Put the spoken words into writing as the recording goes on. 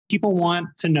people want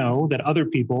to know that other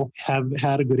people have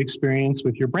had a good experience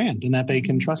with your brand and that they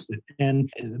can trust it.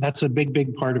 And that's a big,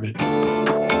 big part of it.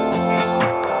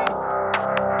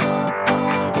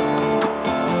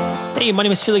 Hey, my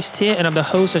name is Felix Tian, and I'm the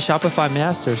host of Shopify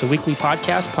Masters, a weekly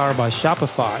podcast powered by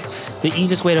Shopify, the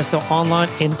easiest way to sell online,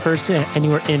 in person, and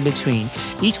anywhere in between.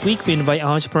 Each week, we invite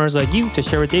entrepreneurs like you to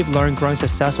share what they've learned growing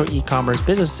successful e-commerce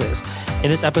businesses. In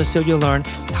this episode, you'll learn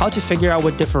how to figure out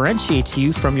what differentiates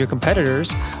you from your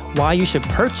competitors, why you should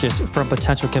purchase from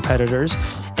potential competitors,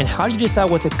 and how do you decide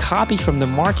what to copy from the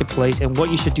marketplace and what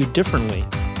you should do differently.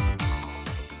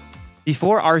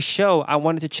 Before our show, I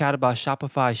wanted to chat about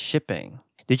Shopify shipping.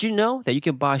 Did you know that you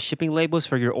can buy shipping labels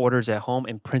for your orders at home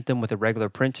and print them with a regular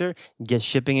printer, get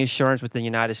shipping insurance within the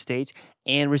United States,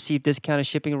 and receive discounted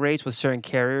shipping rates with certain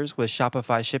carriers with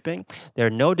Shopify shipping? There are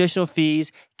no additional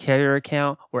fees, carrier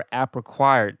account, or app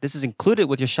required. This is included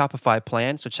with your Shopify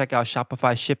plan, so check out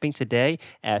Shopify shipping today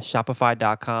at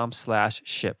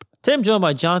shopify.com/ship. Today I'm joined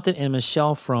by Jonathan and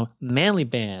Michelle from Manly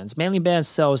Bands. Manly Bands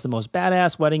sells the most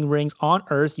badass wedding rings on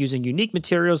earth using unique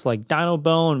materials like dino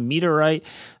bone, meteorite,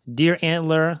 deer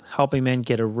antler, helping men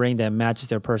get a ring that matches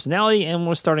their personality, and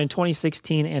was started in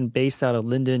 2016 and based out of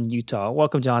Linden, Utah.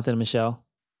 Welcome, Jonathan and Michelle.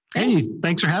 Hey,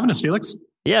 thanks for having us, Felix.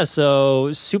 Yeah,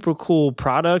 so super cool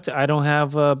product. I don't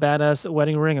have a badass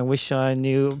wedding ring. I wish I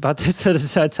knew about this at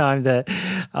that time that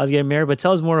I was getting married. But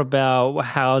tell us more about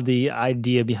how the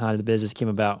idea behind the business came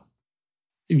about.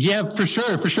 Yeah, for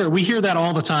sure. We hear that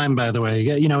all the time, by the way.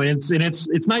 You know, it's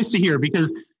nice to hear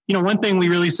because, you know, one thing we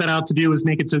really set out to do is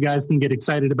make it so guys can get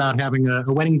excited about having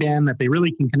a wedding band that they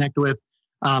really can connect with,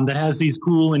 that has these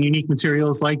cool and unique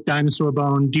materials like dinosaur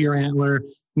bone, deer antler,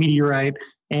 meteorite.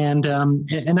 And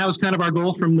that was kind of our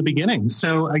goal from the beginning.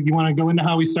 So you want to go into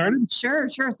how we started? Sure.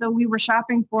 So we were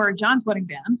shopping for John's wedding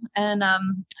band, and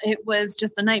it was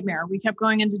just a nightmare. We kept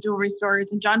going into jewelry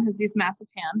stores, and John has these massive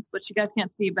hands, which you guys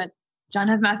can't see, but John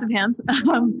has massive hands.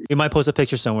 We might post a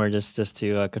picture somewhere just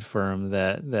to confirm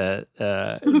that the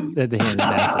hand is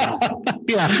massive.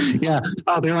 Yeah.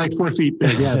 Oh, they're like 4 feet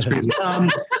big. Yeah, it's crazy.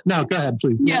 No, go ahead,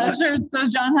 please. Yeah, sure. So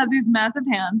John has these massive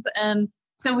hands, and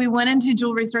so we went into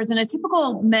jewelry stores, and a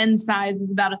typical men's size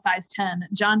is about a size 10.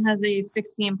 John has a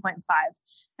 16.5.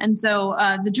 And so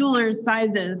the jeweler's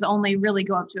sizes only really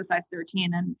go up to a size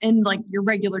 13 and in like your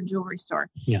regular jewelry store.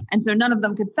 Yeah. And so none of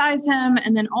them could size him.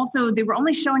 And then also they were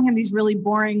only showing him these really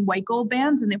boring white gold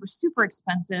bands, and they were super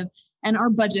expensive. And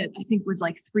our budget, I think, was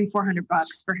like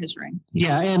 $300-400 for his ring.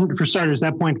 Yeah. And for starters,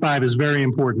 that 0.5 is very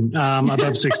important,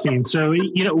 above 16. So,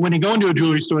 you know, when you go into a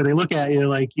jewelry store, they look at you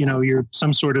like, you know, you're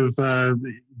some sort of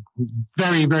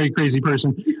very, very crazy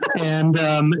person. And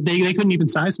they couldn't even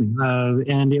size me.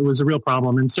 And it was a real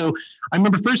problem. And so I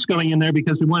remember first going in there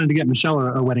because we wanted to get Michelle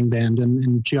a wedding band.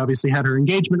 And she obviously had her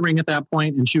engagement ring at that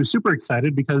point. And she was super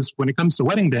excited because when it comes to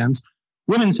wedding bands,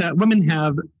 women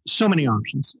have so many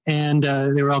options. And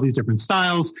there were all these different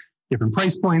styles, different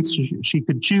price points. She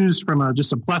could choose from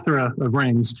just a plethora of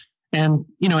rings. And,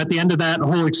 you know, at the end of that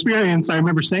whole experience, I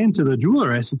remember saying to the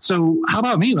jeweler, I said, so how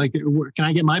about me? Like, can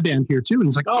I get my band here too? And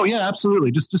he's like, oh yeah, absolutely.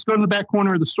 Just go to the back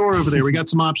corner of the store over there. We got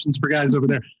some options for guys over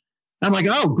there. And I'm like,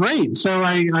 oh, great. So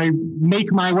I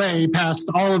make my way past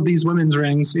all of these women's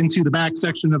rings into the back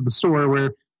section of the store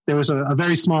where there was a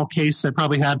very small case that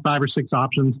probably had 5 or 6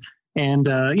 options. And,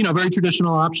 you know, very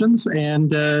traditional options. And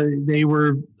they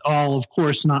were all, of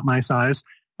course, not my size.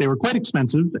 They were quite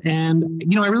expensive. And,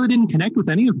 you know, I really didn't connect with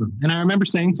any of them. And I remember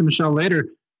saying to Michelle later,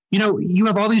 you know, you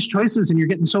have all these choices and you're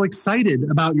getting so excited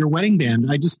about your wedding band.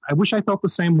 I wish I felt the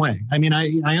same way. I mean,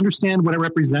 I understand what it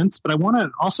represents, but I want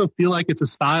to also feel like it's a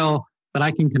style that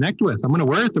I can connect with. I'm going to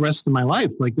wear it the rest of my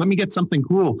life. Like, let me get something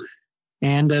cool.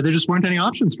 And there just weren't any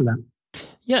options for that.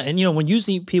 Yeah, and you know, when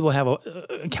usually people have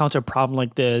encounter a problem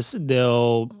like this,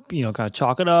 they'll, you know, kind of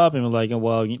chalk it up and like,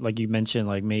 well, like you mentioned,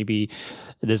 like maybe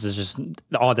this is just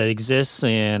all that exists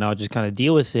and I'll just kind of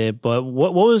deal with it. But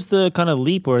what was the kind of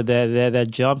leap or that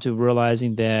jump to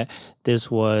realizing that this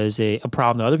was a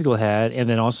problem that other people had, and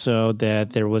then also that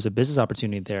there was a business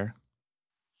opportunity there?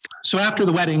 So after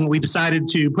the wedding, we decided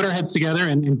to put our heads together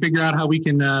and figure out how we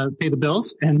can pay the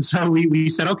bills. And so we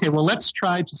said, okay, well, let's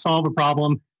try to solve a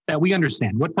problem that we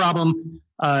understand. What problem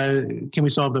can we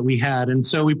solve that we had? And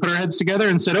so we put our heads together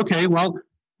and said, okay, well,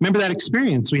 remember that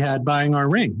experience we had buying our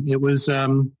ring? It was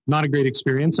not a great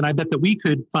experience. And I bet that we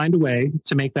could find a way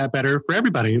to make that better for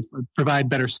everybody, provide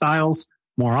better styles,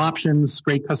 more options,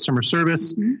 great customer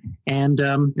service.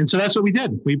 Mm-hmm. And so that's what we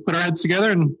did. We put our heads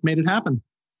together and made it happen.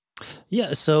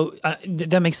 Yeah, so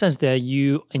that makes sense that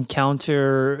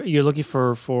you're looking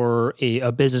for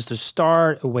a business to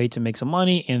start, a way to make some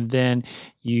money, and then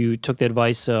you took the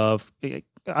advice of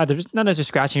either just not necessarily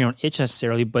scratching your own itch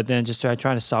necessarily, but then just trying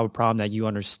to solve a problem that you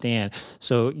understand.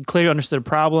 So you clearly understood a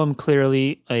problem,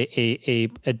 clearly a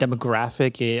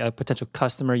demographic, a potential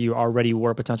customer. You already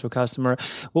were a potential customer.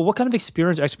 Well, what kind of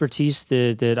experience, expertise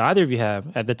did either of you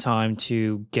have at the time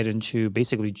to get into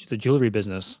basically the jewelry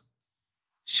business?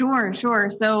 Sure.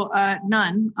 So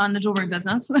none on the jewelry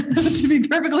business, to be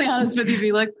perfectly honest with you,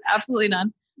 Felix, absolutely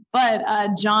none. But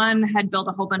John had built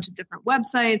a whole bunch of different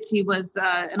websites. He was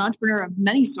an entrepreneur of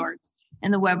many sorts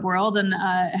in the web world, and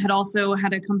had also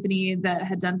had a company that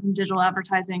had done some digital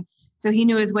advertising. So he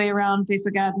knew his way around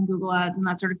Facebook ads and Google ads and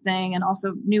that sort of thing, and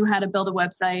also knew how to build a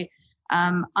website.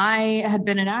 I had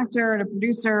been an actor and a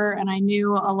producer, and I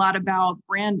knew a lot about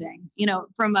branding,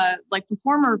 from a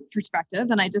performer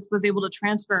perspective. And I just was able to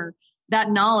transfer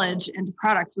that knowledge into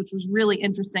products, which was really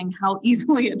interesting how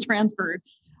easily it transferred.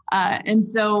 And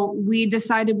so we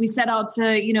set out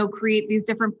to, create these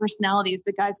different personalities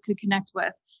that guys could connect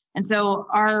with. And so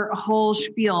our whole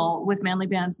spiel with Manly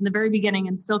Bands in the very beginning,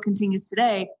 and still continues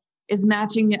today, is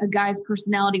matching a guy's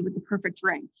personality with the perfect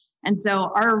ring. And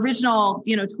so our original,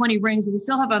 20 rings that we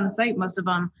still have on the site, most of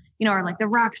them, are like the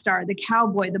rock star, the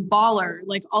cowboy, the baller,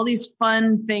 like all these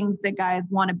fun things that guys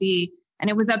want to be. And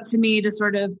it was up to me to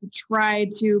sort of try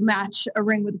to match a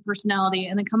ring with a personality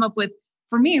and then come up with,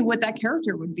 for me, what that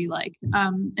character would be like.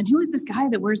 And who is this guy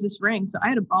that wears this ring? So I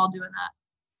had a ball doing that.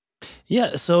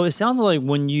 Yeah. So it sounds like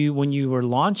when you were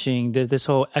launching this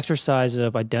whole exercise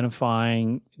of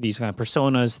identifying these kind of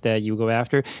personas that you go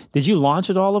after, did you launch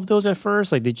with all of those at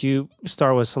first? Like, did you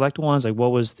start with select ones? Like,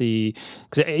 what was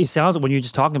because it sounds like when you're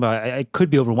just talking about it, it could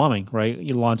be overwhelming, right?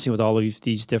 You're launching with all of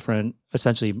these different,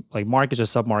 essentially like markets or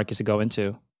sub-markets to go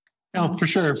into. Oh, for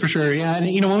sure. Yeah. And,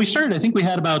 when we started, I think we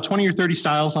had about 20 or 30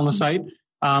 styles on the site.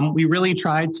 We really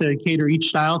tried to cater each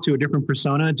style to a different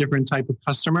persona, a different type of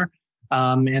customer.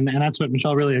 And that's what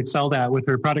Michelle really excelled at with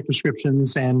her product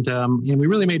descriptions. And we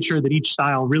really made sure that each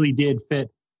style really did fit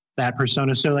that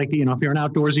persona. So if you're an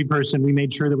outdoorsy person, we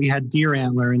made sure that we had deer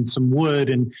antler and some wood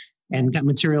and got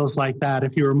materials like that.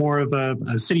 If you were more of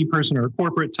a city person or a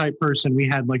corporate type person, we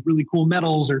had like really cool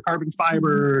metals or carbon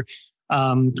fiber,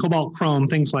 cobalt chrome,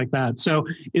 things like that. So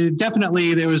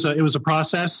it was a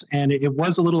process, and it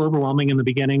was a little overwhelming in the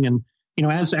beginning. And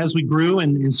as we grew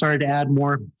and started to add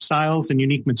more styles and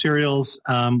unique materials,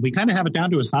 we kind of have it down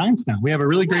to a science now. We have a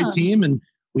really great team, and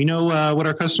we know what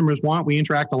our customers want. We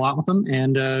interact a lot with them,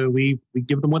 and we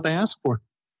give them what they ask for.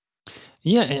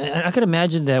 Yeah, and I could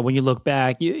imagine that when you look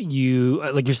back, you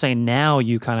like you're saying now,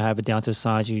 you kind of have it down to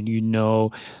science. You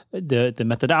know the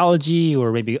methodology,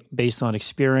 or maybe based on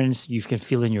experience, you can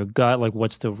feel in your gut like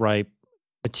what's the right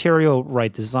material,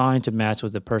 right design to match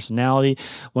with the personality.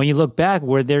 When you look back,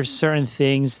 were there certain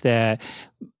things that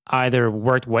either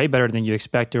worked way better than you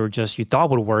expected, or just you thought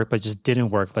would work but just didn't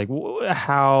work? Like,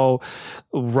 how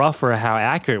rough or how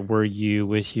accurate were you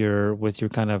with your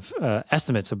kind of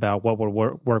estimates about what would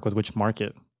work with which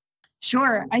market?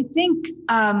 Sure. I think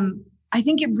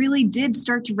it really did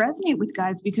start to resonate with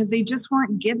guys because they just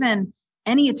weren't given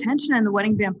any attention in the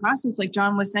wedding band process, like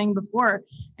John was saying before.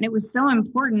 And it was so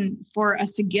important for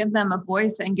us to give them a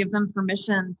voice and give them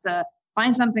permission to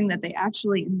find something that they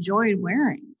actually enjoyed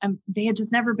wearing. And they had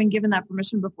just never been given that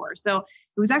permission before. So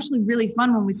it was actually really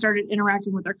fun when we started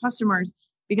interacting with our customers,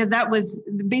 because that was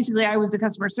basically, I was the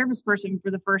customer service person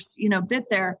for the first, bit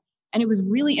there. And it was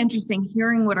really interesting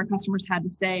hearing what our customers had to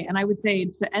say. And I would say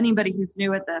to anybody who's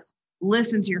new at this,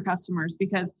 listen to your customers,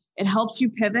 because it helps you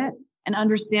pivot and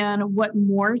understand what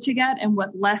more to get and what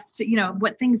less to,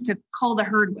 what things to cull the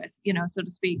herd with, so to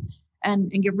speak,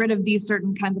 and get rid of these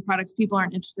certain kinds of products. People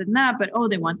aren't interested in that, but,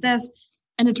 they want this.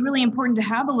 And it's really important to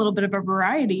have a little bit of a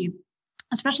variety,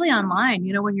 especially online,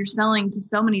 when you're selling to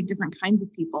so many different kinds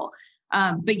of people.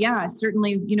 But yeah,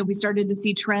 certainly, we started to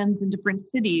see trends in different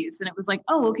cities, and it was like,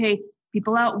 okay,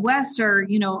 people out west are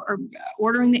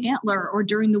ordering the antler, or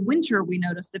during the winter, we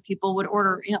noticed that people would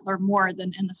order antler more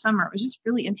than in the summer. It was just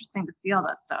really interesting to see all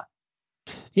that stuff.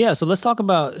 Yeah, so let's talk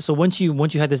about, so once you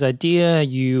had this idea,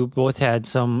 you both had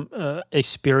some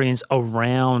experience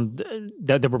around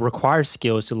that were required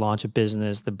skills to launch a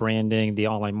business, the branding, the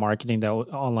online marketing, the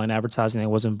online advertising that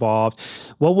was involved.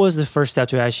 What was the first step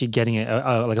to actually getting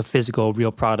a physical,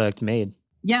 real product made?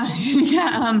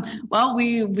 Yeah. Well,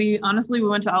 we honestly, we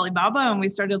went to Alibaba and we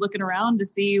started looking around to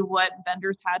see what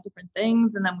vendors had different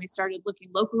things. And then we started looking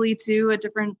locally too at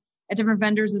different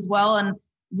vendors as well. And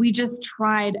we just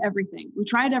tried everything. We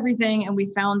tried everything, and we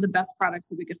found the best products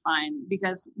that we could find,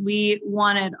 because we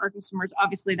wanted our customers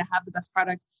obviously to have the best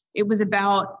product. It was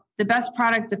about the best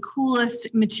product, the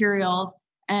coolest materials,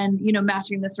 and,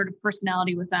 matching this sort of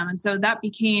personality with them. And so that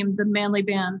became the Manly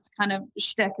Band's kind of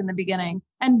shtick in the beginning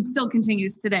and still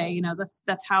continues today.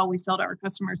 That's how we sell to our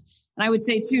customers. And I would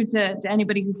say too, to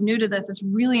anybody who's new to this, it's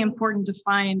really important to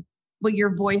find what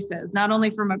your voice is, not only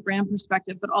from a brand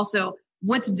perspective, but also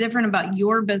what's different about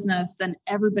your business than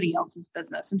everybody else's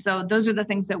business. And so those are the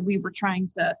things that we were trying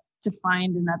to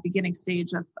find in that beginning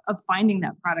stage of finding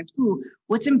that product.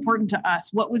 What's important to us?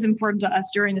 What was important to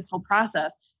us during this whole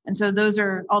process? And so those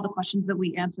are all the questions that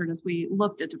we answered as we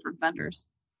looked at different vendors.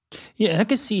 Yeah, and I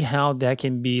can see how that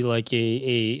can be like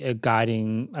a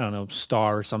guiding,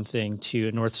 star or something, to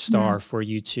a North Star for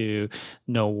you to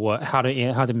know how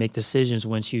to make decisions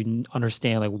once you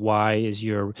understand like why is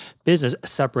your business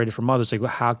separated from others. Like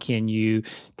how can you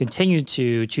continue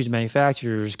to choose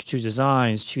manufacturers, choose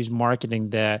designs, choose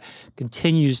marketing that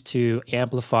continues to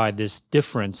amplify this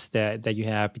difference that you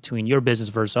have between your business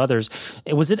versus others.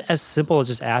 And was it as simple as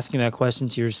just asking that question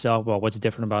to yourself about what's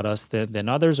different about us than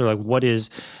others, or like what is?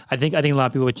 I think a lot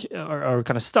of people are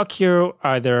kind of stuck here.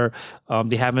 Either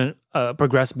they haven't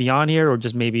progressed beyond here, or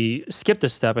just maybe skipped a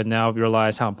step and now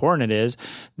realize how important it is,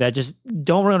 that just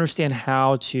don't really understand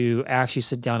how to actually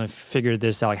sit down and figure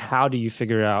this out. Like, how do you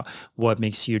figure out what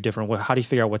makes you different? How do you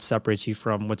figure out what separates you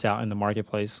from what's out in the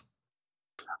marketplace?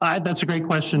 That's a great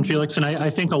question, Felix. And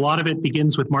I think a lot of it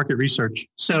begins with market research.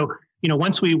 So,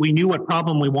 once we knew what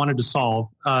problem we wanted to solve,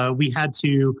 we had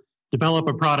to develop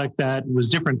a product that was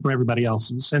different from everybody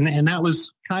else's. And that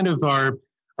was kind of our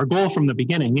goal from the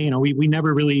beginning. We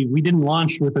didn't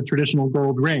launch with a traditional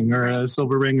gold ring or a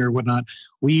silver ring or whatnot.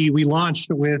 We launched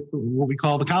with what we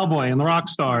call the cowboy and the rock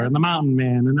star and the mountain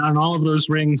man. And all of those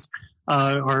rings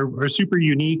are super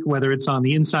unique, whether it's on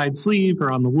the inside sleeve or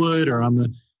on the wood or on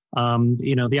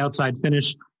the outside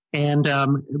finish. And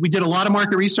we did a lot of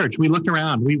market research. We looked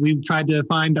around. We tried to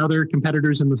find other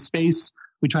competitors in the space.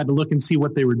 We tried to look and see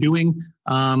what they were doing.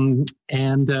 It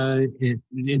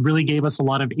really gave us a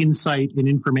lot of insight and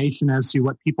information as to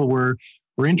what people were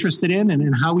interested in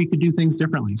and how we could do things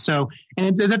differently. So,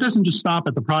 and that doesn't just stop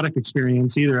at the product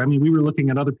experience either. I mean, we were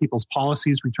looking at other people's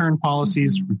policies, return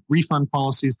policies, refund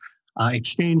policies,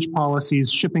 exchange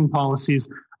policies, shipping policies.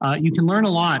 You can learn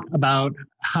a lot about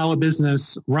how a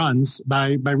business runs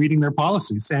by reading their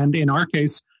policies. And in our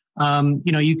case,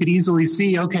 you could easily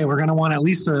see, okay, we're going to want at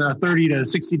least a 30 to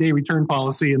 60 day return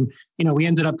policy. And, we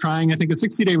ended up trying, I think, a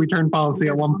 60-day return policy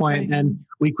at one point, and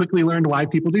we quickly learned why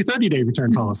people do 30-day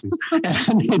return policies. And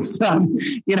it's,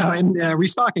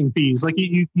 restocking fees. Like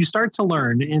you start to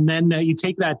learn, and then you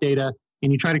take that data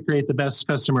and you try to create the best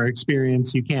customer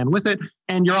experience you can with it.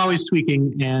 And you're always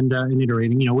tweaking and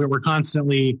iterating. We're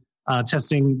constantly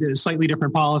testing slightly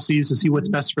different policies to see what's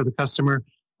best for the customer.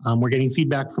 We're getting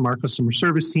feedback from our customer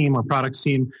service team, our products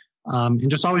team, and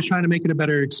just always trying to make it a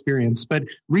better experience. But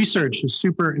research is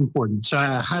super important. So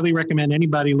I highly recommend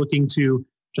anybody looking to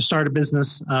start a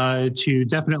business to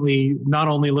definitely not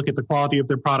only look at the quality of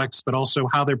their products, but also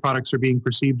how their products are being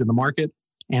perceived in the market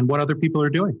and what other people are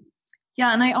doing.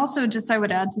 Yeah. And I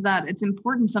would add to that, it's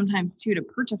important sometimes too to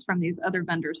purchase from these other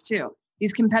vendors too.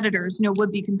 These competitors,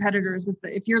 would-be competitors,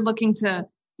 if you're looking to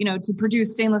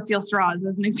produce stainless steel straws,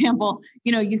 as an example,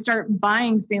 you start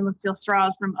buying stainless steel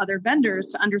straws from other vendors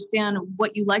to understand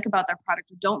what you like about their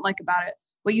product or don't like about it,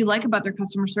 what you like about their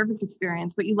customer service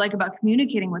experience, what you like about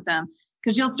communicating with them.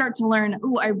 Because you'll start to learn,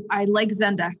 I like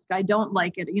Zendesk. I don't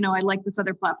like it. I like this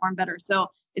other platform better. So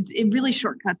it really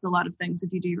shortcuts a lot of things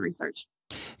if you do your research.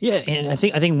 Yeah, and I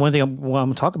think one thing I'm going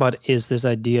to talk about is this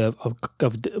idea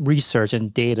of research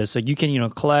and data. So you can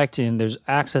collect, and there's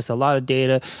access to a lot of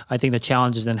data. I think the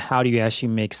challenge is then how do you actually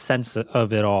make sense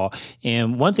of it all?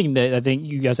 And one thing that I think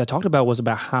you guys had talked about was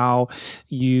about how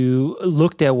you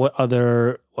looked at what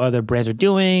other brands are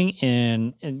doing,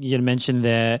 and you mentioned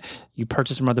that you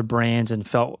purchased from other brands and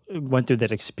went through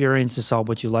that experience and saw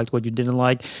what you liked, what you didn't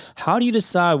like. How do you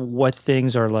decide what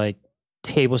things are like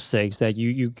table stakes that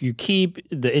you keep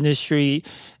the industry,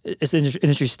 it's the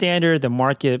industry standard, the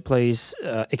marketplace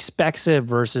expects it,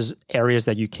 versus areas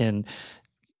that you can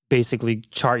basically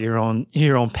chart your own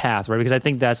path, right? Because I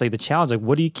think that's like the challenge. Like,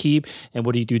 what do you keep and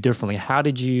what do you do differently? How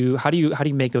do you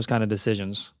make those kind of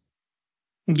decisions?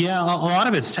 Yeah, a lot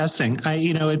of it's testing.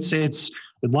 It's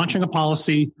launching a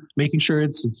policy, making sure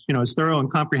it's as thorough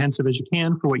and comprehensive as you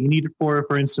can for what you need it for.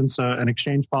 For instance, an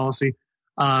exchange policy.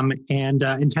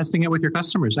 And testing it with your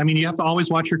customers. I mean, you have to always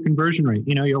watch your conversion rate.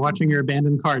 You're watching your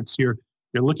abandoned carts. You're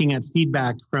looking at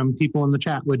feedback from people in the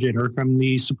chat widget or from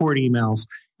the support emails,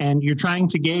 and you're trying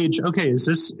to gauge, okay, is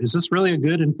this really a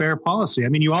good and fair policy? I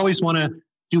mean, you always want to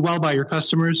do well by your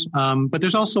customers, but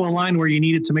there's also a line where you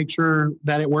need it to make sure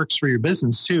that it works for your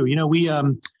business too.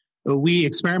 we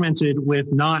experimented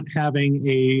with not having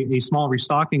a small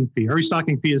restocking fee. Our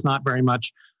restocking fee is not very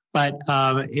much, but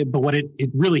what it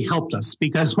really helped us,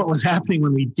 because what was happening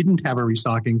when we didn't have a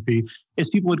restocking fee is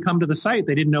people would come to the site.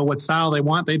 They didn't know what style they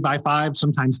want. They'd buy 5,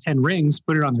 sometimes 10 rings,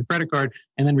 put it on their credit card,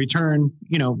 and then return,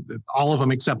 all of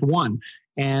them except one.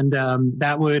 And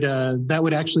that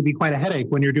would actually be quite a headache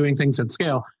when you're doing things at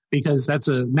scale, because that's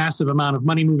a massive amount of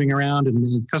money moving around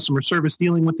and customer service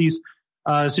dealing with these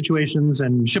situations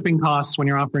and shipping costs when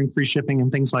you're offering free shipping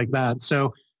and things like that.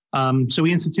 So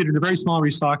we instituted a very small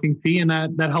restocking fee, and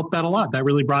that helped that a lot. That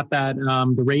really brought that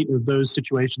the rate of those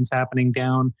situations happening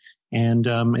down, and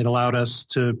it allowed us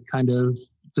to kind of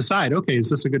decide, okay, is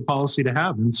this a good policy to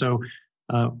have? And so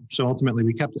ultimately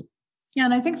we kept it. Yeah,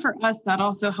 and I think for us that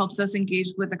also helps us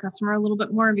engage with the customer a little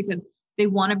bit more, because they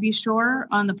want to be sure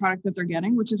on the product that they're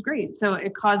getting, which is great. So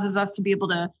it causes us to be able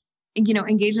to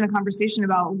engage in a conversation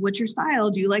about what's your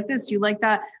style? Do you like this? Do you like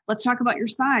that? Let's talk about your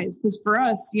size. Because for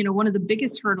us, one of the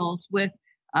biggest hurdles with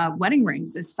wedding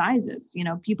rings is sizes.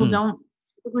 People don't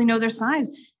typically know their size,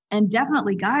 and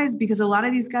definitely guys, because a lot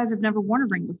of these guys have never worn a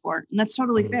ring before, and that's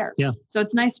totally fair. Yeah. So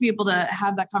it's nice to be able to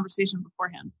have that conversation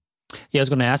beforehand. Yeah, I was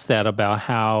going to ask that about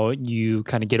how you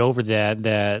kind of get over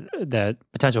that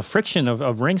potential friction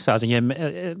of ring size. And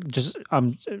yeah, just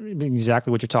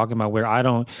exactly what you're talking about, where I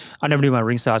never knew my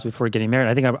ring size before getting married.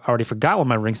 I think I already forgot what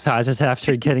my ring size is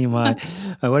after getting my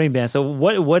wedding band. So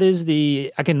what is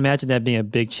I can imagine that being a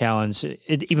big challenge,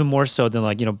 even more so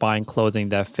than buying clothing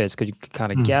that fits, because you can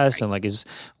kind of guess, and it's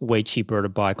way cheaper to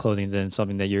buy clothing than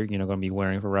something that you're going to be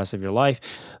wearing for the rest of your life.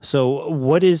 So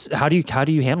how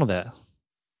do you handle that?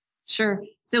 Sure.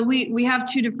 So we have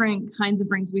 2 different kinds of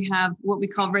rings. We have what we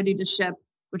call ready to ship,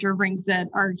 which are rings that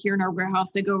are here in our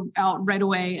warehouse. They go out right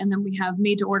away. And then we have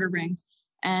made to order rings.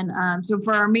 And so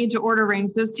for our made to order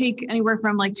rings, those take anywhere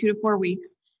from 2 to 4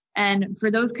 weeks. And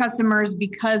for those customers,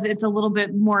 because it's a little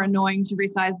bit more annoying to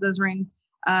resize those rings,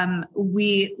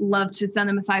 we love to send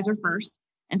them a sizer first.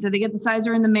 And so they get the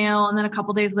sizer in the mail. And then a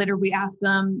couple days later, we ask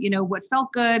them, what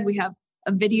felt good. We have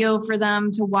a video for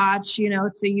them to watch,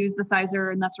 to use the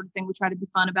sizer and that sort of thing. We try to be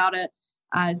fun about it.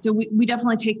 So we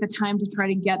definitely take the time to try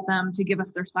to get them to give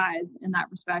us their size in that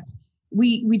respect.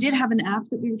 We did have an app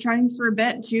that we were trying for a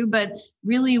bit too, but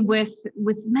really with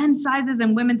men's sizes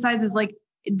and women's sizes,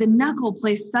 the knuckle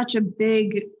plays such a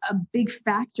big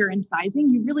factor in sizing.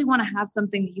 You really want to have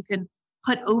something that you can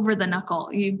put over the knuckle.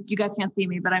 You guys can't see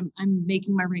me, but I'm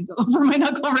making my ring go over my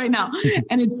knuckle right now.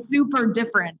 And it's super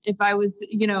different if I was,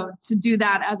 to do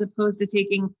that, as opposed to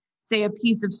taking, say, a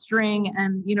piece of string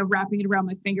and, wrapping it around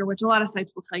my finger, which a lot of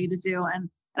sites will tell you to do. And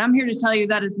I'm here to tell you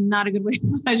that is not a good way to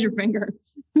size your finger.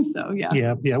 So,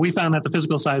 yeah. Yeah. We found that the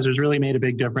physical sizers really made a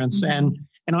big difference. And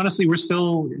honestly, we're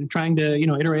still trying to,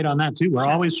 iterate on that too. We're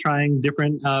always trying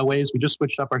different ways. We just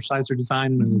switched up our sizer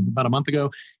design about a month ago,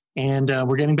 and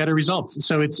we're getting better results.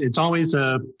 So it's always we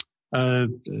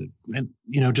always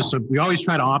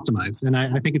try to optimize. And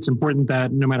I think it's important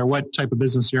that no matter what type of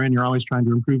business you're in, you're always trying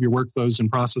to improve your workflows and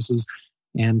processes.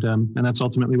 And that's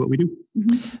ultimately what we do.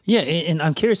 Mm-hmm. Yeah, and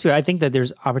I'm curious too. I think that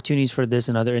there's opportunities for this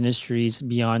in other industries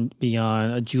beyond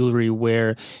jewelry,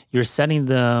 where you're sending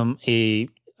them a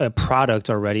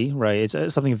product already, right?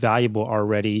 It's something valuable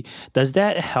already. Does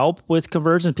that help with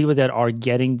conversion? People that are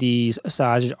getting these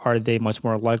sizes, are they much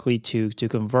more likely to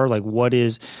convert? I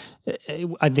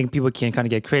think people can kind of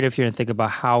get creative here and think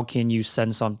about how can you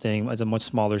send something at a much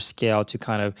smaller scale to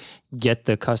kind of get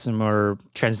the customer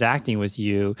transacting with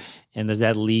you, and does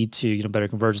that lead to better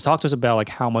conversion? Talk to us about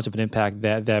how much of an impact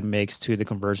that makes to the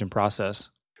conversion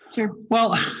process. Sure.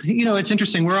 Well, it's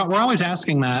interesting. We're always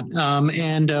asking that,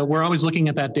 and we're always looking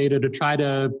at that data to try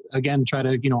to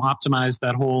optimize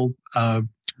that whole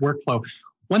workflow.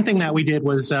 One thing that we did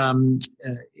was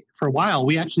for a while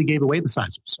we actually gave away the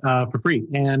sizers for free,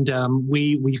 and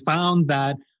we found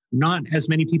that not as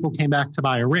many people came back to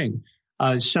buy a ring.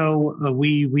 So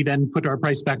we then put our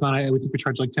price back on it. We think we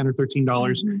charged like $10 or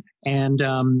 $13, and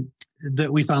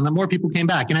that we found that more people came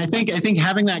back. And I think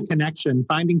having that connection,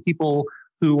 finding people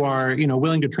who are,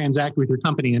 willing to transact with your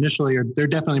company initially, they're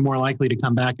definitely more likely to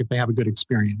come back if they have a good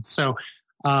experience. So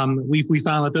we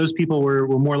found that those people were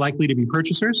more likely to be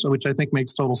purchasers, which I think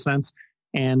makes total sense.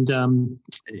 And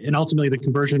ultimately the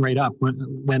conversion rate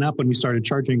went up when we started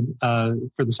charging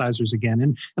for the sizers again.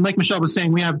 And like Michelle was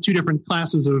saying, we have 2 different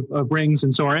classes of rings.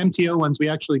 And so our MTO ones, we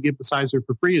actually give the sizer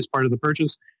for free as part of the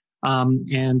purchase.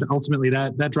 And ultimately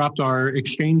that dropped our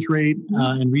exchange rate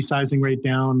and resizing rate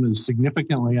down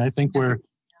significantly. I think we're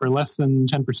less than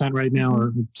 10% right now,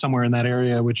 or somewhere in that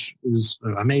area, which is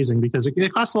amazing because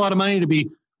it costs a lot of money to be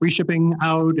reshipping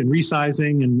out and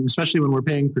resizing, and especially when we're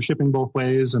paying for shipping both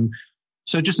ways. And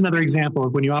So just another example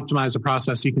of when you optimize a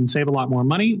process, you can save a lot more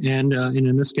money and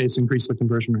in this case, increase the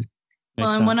conversion rate.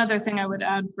 Well, and one other thing I would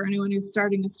add for anyone who's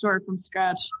starting a store from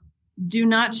scratch, do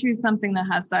not choose something that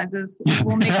has sizes. It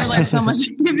will make your life so much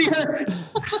easier.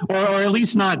 or at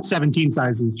least not 17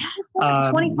 sizes.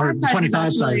 25 sizes.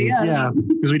 25 sizes, yeah,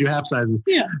 because we do half sizes.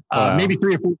 Yeah. Maybe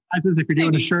 3 or 4 sizes if you're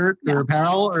doing a shirt or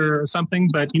apparel or something.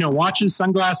 But, watches,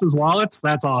 sunglasses, wallets,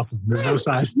 that's awesome. There's no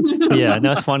sizes. Yeah,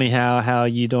 no, it's funny how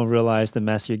you don't realize the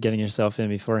mess you're getting yourself in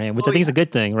beforehand, which I think is a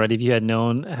good thing, right? If you had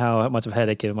known how much of a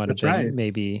headache it might have been,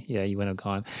 maybe, you wouldn't have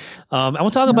gone. I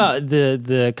want to talk about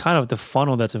the kind of the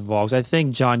funnel that's involved. I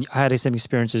think, John, I had the same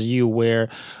experience as you where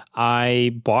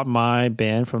I bought my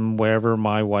band from wherever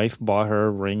my wife bought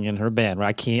her ring and her band,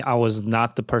 right? I was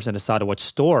not the person that decided which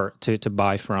store to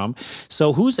buy from.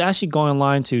 So who's actually going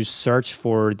online to search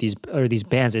for these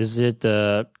bands? Is it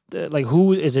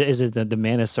who is it? Is it the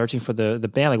man that's searching for the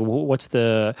band? Like what's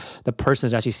the person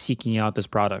that's actually seeking out this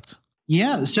product?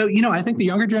 Yeah. So, I think the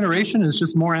younger generation is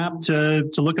just more apt to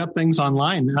look up things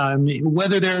online,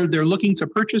 whether they're looking to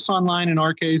purchase online in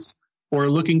our case, or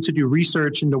looking to do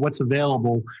research into what's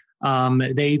available.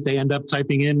 They end up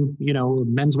typing in,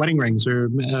 men's wedding rings or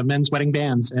men's wedding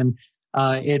bands. And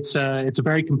it's a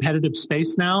very competitive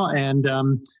space now. And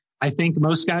I think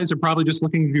most guys are probably just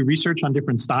looking to do research on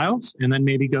different styles and then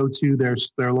maybe go to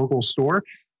their local store.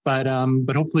 But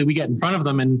hopefully we get in front of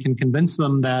them and can convince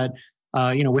them that,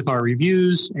 with our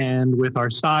reviews and with our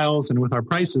styles and with our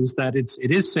prices, that it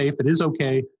is safe, it is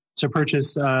okay to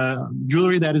purchase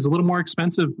jewelry that is a little more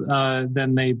expensive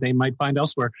than they might find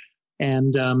elsewhere.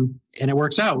 And it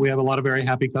works out. We have a lot of very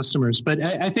happy customers. But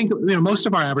I think most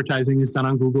of our advertising is done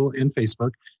on Google and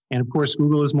Facebook. And of course,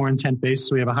 Google is more intent-based,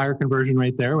 so we have a higher conversion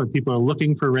rate there where people are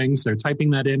looking for rings. They're typing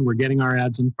that in. We're getting our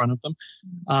ads in front of them.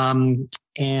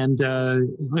 And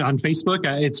on Facebook,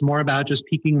 it's more about just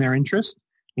piquing their interest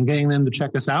and getting them to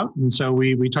check us out. And so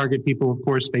we target people, of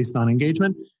course, based on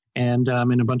engagement and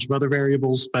a bunch of other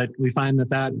variables. But we find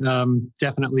that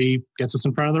definitely gets us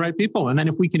in front of the right people. And then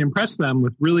if we can impress them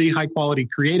with really high-quality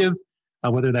creative,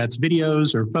 whether that's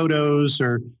videos or photos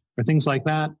or things like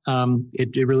that,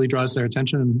 it really draws their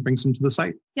attention and brings them to the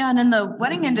site. Yeah, and in the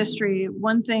wedding industry,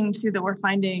 one thing too that we're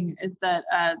finding is that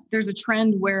there's a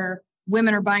trend where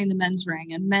women are buying the men's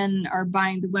ring and men are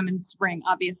buying the women's ring,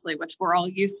 obviously, which we're all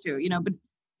used to, but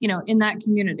in that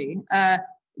community,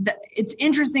 it's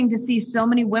interesting to see so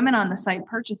many women on the site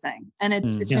purchasing, and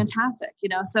it's fantastic,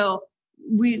 so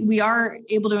we are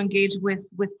able to engage with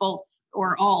both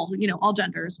or all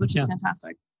genders, which is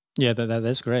fantastic. Yeah,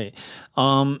 that's great.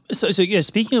 So yeah,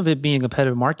 speaking of it being a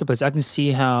competitive marketplace, I can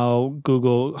see how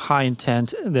Google high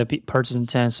intent, the purchase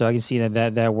intent, so I can see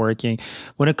that working.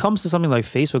 When it comes to something like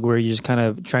Facebook, where you just kind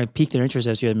of try and pique their interest,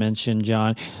 as you had mentioned,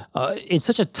 John, it's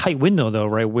such a tight window, though,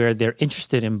 right, where they're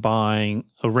interested in buying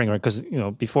a ring, right? Because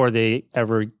before they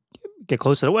ever get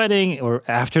close to the wedding or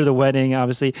after the wedding,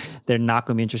 obviously, they're not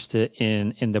going to be interested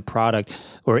in the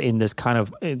product or in this kind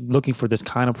of looking for this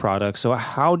kind of product. So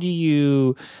how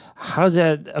does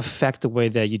that affect the way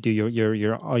that you do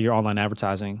your online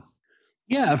advertising?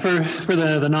 Yeah, for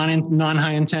the non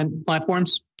high intent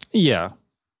platforms.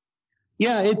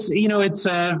 Yeah, it's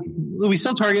we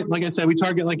still target, like I said, we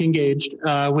target like engaged,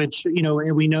 which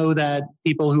we know that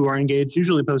people who are engaged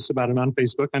usually post about it on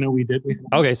Facebook. I know we did.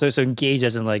 Okay, so engaged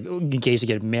as in like engaged to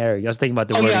get married. I was thinking about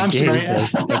the word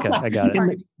engaged. Okay, I got it. In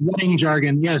the wedding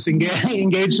jargon, yes,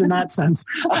 engaged in that sense.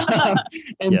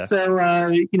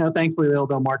 So thankfully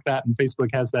they'll mark that, and Facebook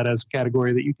has that as a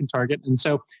category that you can target, and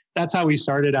so that's how we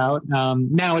started out.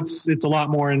 Now it's a lot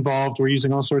more involved. We're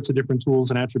using all sorts of different tools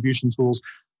and attribution tools.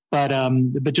 But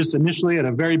just initially at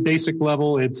a very basic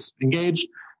level, it's engaged,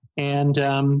 and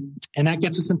that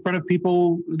gets us in front of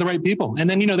the right people. And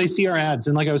then, they see our ads.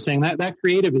 And like I was saying, that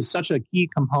creative is such a key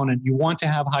component. You want to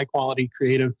have high quality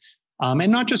creative,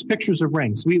 and not just pictures of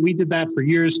rings. We did that for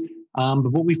years.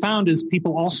 But what we found is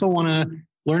people also want to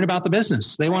learn about the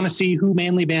business. They want to see who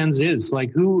Manly Bands is,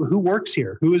 like who works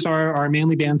here, who is our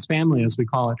Manly Bands family, as we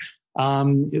call it.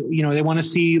 They want to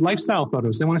see lifestyle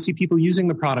photos. They want to see people using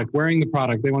the product, wearing the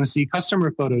product. They want to see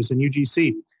customer photos in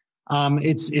UGC.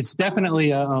 It's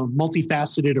definitely a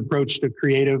multifaceted approach to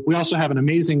creative. We also have an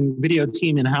amazing video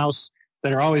team in-house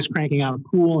that are always cranking out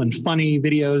cool and funny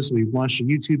videos. We've launched a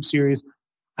YouTube series.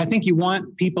 I think you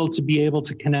want people to be able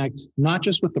to connect not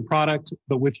just with the product,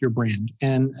 but with your brand.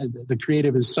 And the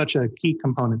creative is such a key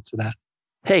component to that.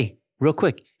 Hey, real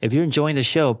quick, if you're enjoying the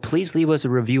show, please leave us a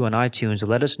review on iTunes and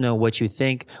let us know what you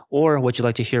think or what you'd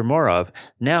like to hear more of.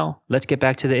 Now, let's get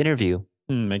back to the interview.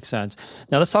 Makes sense.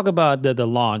 Now let's talk about the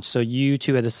launch. So you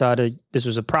two had decided this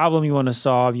was a problem you want to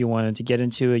solve. You wanted to get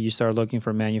into it. You started looking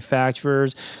for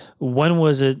manufacturers. When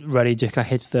was it ready to kind of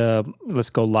hit the let's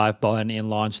go live button and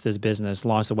launch this business,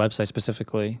 launch the website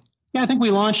specifically? Yeah, I think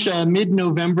we launched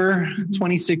mid-November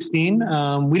 2016.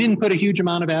 We didn't put a huge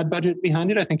amount of ad budget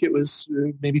behind it. I think it was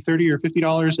maybe $30 or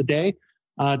 $50 a day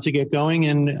to get going.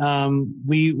 And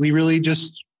we really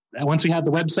just, once we had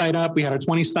the website up, we had our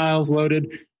 20 styles loaded.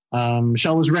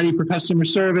 Michelle was ready for customer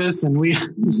service, and we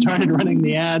started running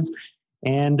the ads.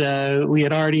 And we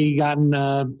had already gotten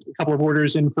a couple of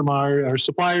orders in from our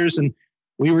suppliers, and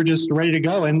we were just ready to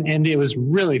go. And it was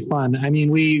really fun. I mean,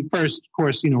 we first, of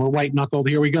course, we're white knuckled.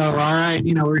 Here we go. All right.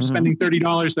 We're spending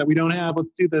 $30 that we don't have. Let's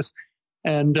do this.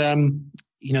 And,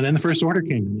 then the first order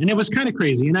came in, and it was kind of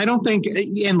crazy. And I don't think,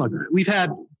 and look, we've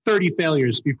had 30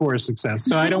 failures before a success.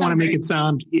 So I don't want to make it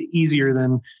sound easier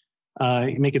than,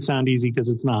 make it sound easy, because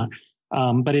it's not.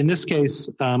 But in this case,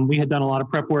 we had done a lot of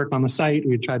prep work on the site.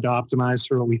 We had tried to optimize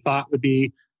for what we thought would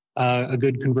be a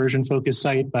good conversion-focused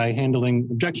site by handling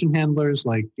objection handlers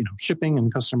like shipping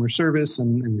and customer service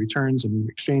and returns and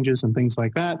exchanges and things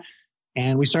like that.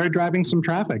 And we started driving some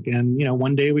traffic. And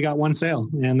one day we got one sale,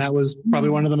 and that was probably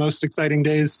one of the most exciting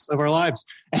days of our lives.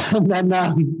 And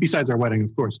then, besides our wedding,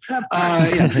 of course. And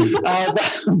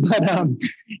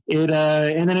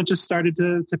then it just started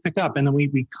to pick up. And then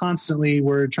we constantly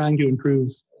were trying to improve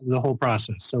the whole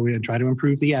process. So we had tried to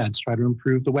improve the ads, try to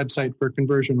improve the website for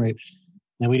conversion rate.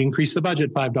 And we'd increase the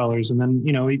budget $5. And then,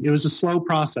 it was a slow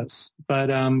process,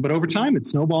 but over time it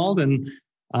snowballed, and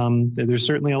there's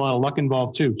certainly a lot of luck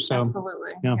involved too. So absolutely.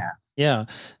 Yeah. Yes. Yeah.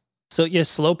 So yes,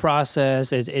 slow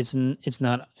process. It's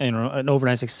not an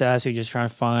overnight success. You're just trying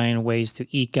to find ways to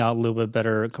eke out a little bit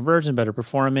better conversion, better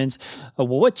performance. Well,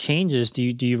 what changes do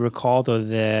you recall though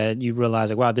that you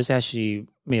realize wow, this actually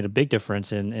made a big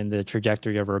difference in the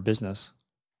trajectory of our business?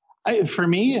 For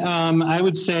me, I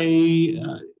would say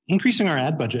increasing our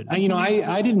ad budget.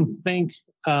 I didn't think.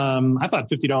 I thought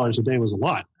 $50 a day was a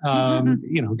lot.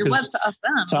 It was to us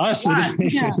then. To us,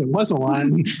 it was a lot.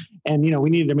 And we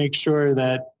needed to make sure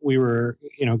that we were,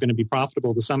 going to be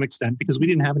profitable to some extent, because we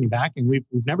didn't have any backing. We've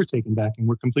never taken backing.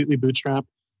 We're completely bootstrapped.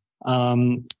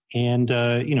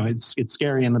 It's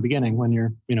scary in the beginning when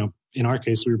you're, in our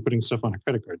case, we were putting stuff on a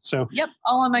credit card. So yep,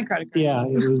 all on my credit card. Yeah,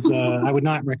 it was. I would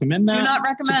not recommend that. Do not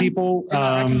recommend to people.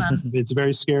 It's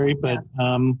very scary, but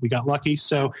yes. We got lucky.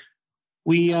 So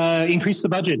we increased the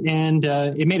budget, and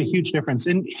it made a huge difference.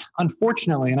 And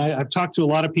unfortunately, and I've talked to a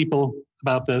lot of people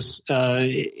about this,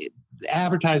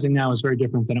 advertising now is very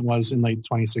different than it was in late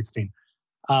 2016.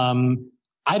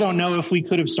 I don't know if we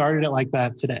could have started it like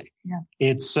that today. Yeah.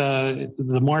 It's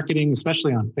the marketing,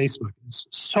 especially on Facebook, is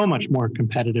so much more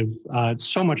competitive. It's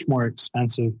so much more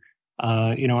expensive.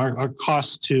 Our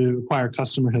cost to acquire a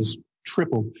customer has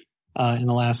tripled in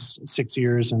the last 6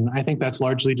 years. And I think that's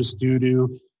largely just due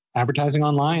to advertising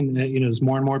online. There's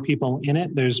more and more people in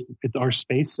it. Our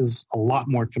space is a lot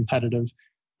more competitive.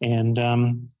 And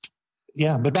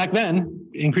but back then,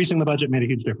 increasing the budget made a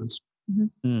huge difference.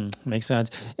 Makes sense.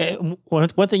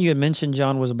 One thing you had mentioned,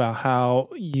 John, was about how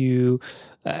you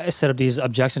set up these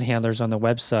objection handlers on the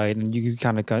website, and you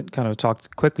kind of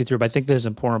talked quickly through. But I think there's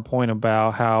an important point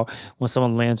about how when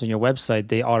someone lands on your website,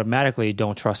 they automatically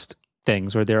don't trust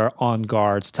things, or they're on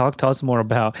guards. Tell us more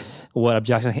about what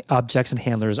objection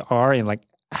handlers are, and like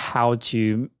how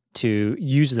to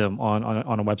use them on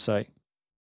a website.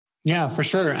 Yeah, for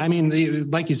sure. I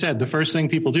mean, like you said, the first thing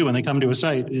people do when they come to a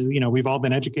site, we've all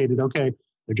been educated. Okay,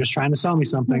 they're just trying to sell me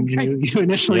something. You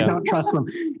initially don't trust them,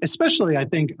 especially I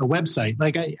think a website.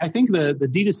 Like I think the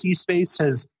D2C space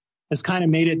has kind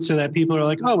of made it so that people are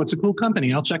like, oh, it's a cool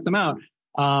company, I'll check them out.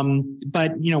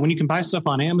 But when you can buy stuff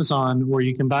on Amazon, or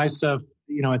you can buy stuff,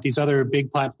 at these other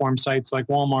big platform sites like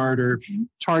Walmart or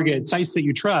Target, sites that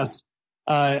you trust,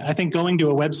 I think going to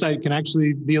a website can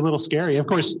actually be a little scary. Of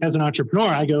course, as an entrepreneur,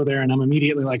 I go there and I'm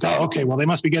immediately like, oh, okay, well, they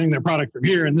must be getting their product from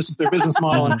here, and this is their business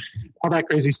model and all that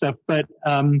crazy stuff. But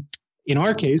in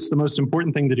our case, the most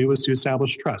important thing to do was to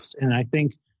establish trust. And I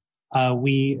think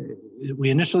we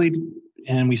initially,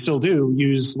 and we still do,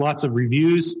 use lots of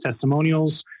reviews,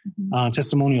 testimonials,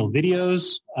 testimonial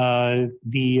videos,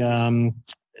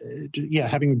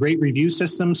 having a great review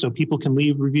system so people can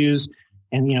leave reviews,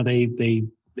 and they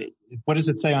what does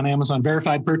it say on Amazon?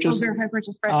 Verified purchase. Verified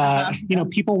purchase. Right.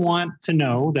 People want to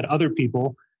know that other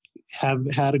people have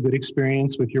had a good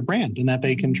experience with your brand and that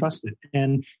they can trust it.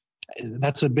 And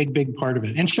that's a big, big part of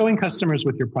it. And showing customers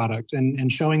with your product and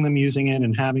showing them using it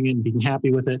and having it and being happy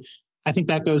with it. I think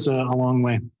that goes a long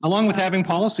way, along with having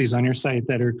policies on your site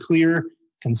that are clear,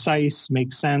 concise,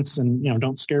 make sense, and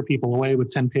don't scare people away with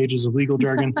 10 pages of legal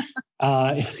jargon.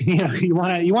 You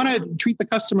want to treat the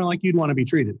customer like you'd want to be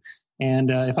treated.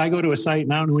 And if I go to a site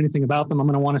and I don't know anything about them, I'm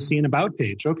going to want to see an about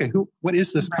page. Okay, what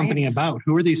is this company about?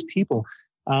 Who are these people?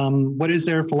 What is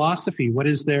their philosophy? What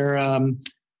is their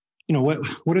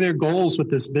what are their goals with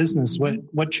this business?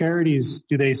 What charities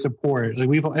do they support? Like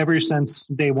we've ever since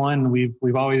day one,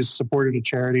 we've always supported a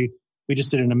charity. We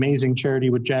just did an amazing charity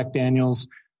with Jack Daniels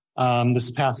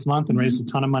this past month and raised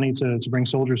a ton of money to bring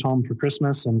soldiers home for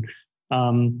Christmas. And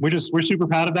we're super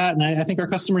proud of that. And I think our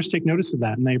customers take notice of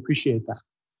that and they appreciate that.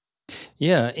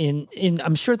 Yeah, and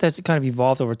I'm sure that's kind of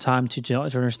evolved over time to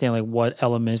understand like what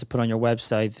elements to put on your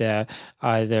website that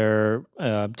either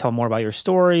tell more about your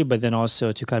story, but then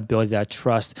also to kind of build that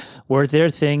trust. Were there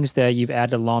things that you've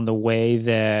added along the way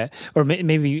that, or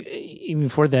maybe even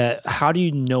before that, how do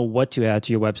you know what to add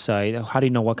to your website? How do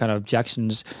you know what kind of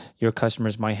objections your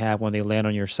customers might have when they land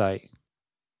on your site?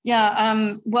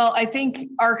 Yeah. Well, I think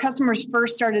our customers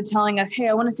first started telling us, hey,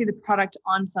 I want to see the product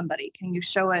on somebody. Can you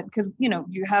show it? Because,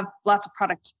 you have lots of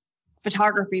product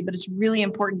photography, but it's really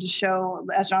important to show,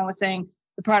 as John was saying,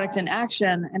 the product in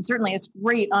action. And certainly it's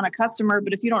great on a customer,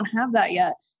 but if you don't have that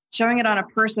yet, showing it on a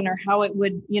person or how it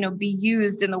would, be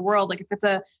used in the world, like if it's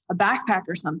a backpack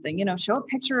or something, show a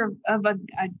picture of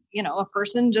a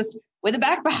person just with a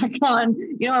backpack on,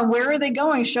 and where are they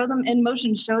going? Show them in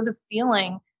motion, show the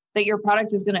feeling that your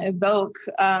product is going to evoke,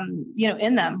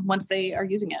 in them once they are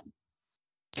using it.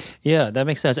 Yeah, that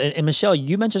makes sense. And Michelle,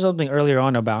 you mentioned something earlier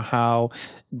on about how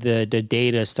the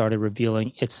data started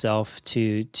revealing itself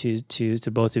to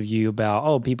both of you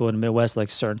about, people in the Midwest like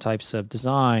certain types of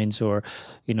designs or,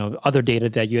 other data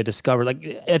that you had discovered.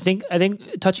 Like I think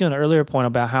touching on an earlier point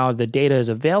about how the data is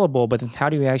available, but then how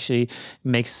do you actually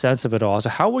make sense of it all? So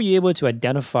how were you able to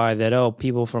identify that,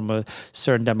 people from a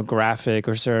certain demographic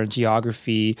or certain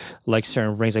geography, like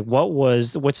certain range, like what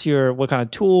kind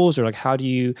of tools or like how do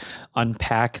you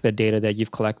unpack the data that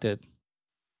you've collected?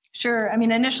 Sure. I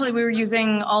mean, initially we were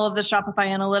using all of the Shopify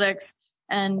analytics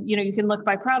and, you can look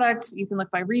by product, you can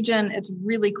look by region. It's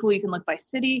really cool. You can look by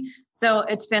city. So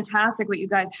it's fantastic what you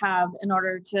guys have in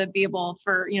order to be able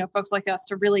for, folks like us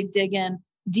to really dig in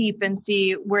deep and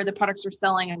see where the products are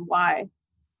selling and why.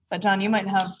 But John, you might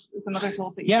have some other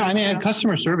tools that you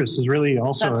customer service is really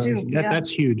also, that's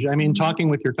huge. I mean, talking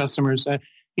with your customers,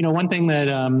 one thing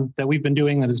that we've been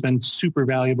doing that has been super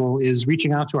valuable is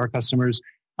reaching out to our customers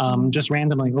just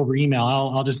randomly over email.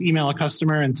 I'll just email a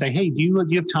customer and say, hey, do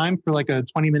you have time for like a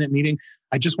 20-minute meeting?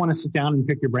 I just want to sit down and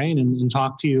pick your brain and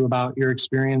talk to you about your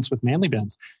experience with Manly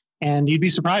Bins. And you'd be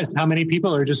surprised how many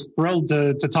people are just thrilled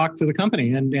to talk to the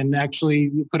company and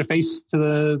actually put a face to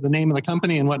the name of the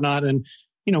company and whatnot. And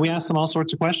we asked them all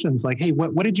sorts of questions like, hey,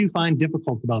 what did you find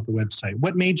difficult about the website?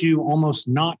 What made you almost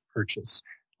not purchase?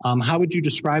 How would you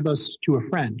describe us to a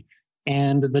friend?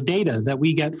 And the data that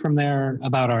we get from there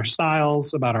about our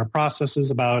styles, about our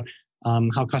processes, about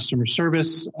how customer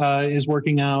service is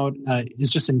working out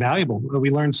is just invaluable. We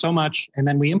learn so much, and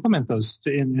then we implement those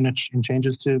in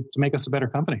changes to make us a better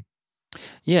company.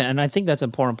 Yeah, and I think that's an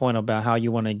important point about how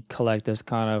you want to collect this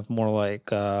kind of more like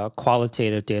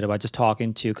qualitative data by just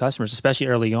talking to customers, especially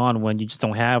early on when you just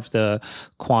don't have the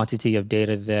quantity of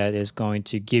data that is going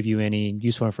to give you any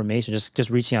useful information. Just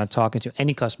reaching out, talking to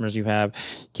any customers you have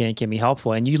can be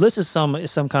helpful. And you listed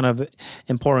some kind of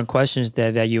important questions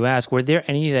that you asked. Were there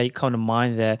any that come to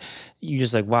mind that you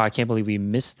just like, wow, I can't believe we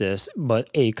missed this, but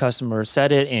a customer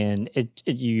said it and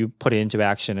you put it into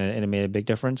action and it made a big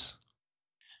difference?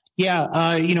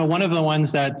 Yeah, one of the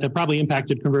ones that probably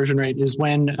impacted conversion rate is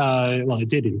when, it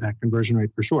did impact conversion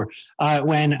rate for sure.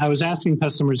 When I was asking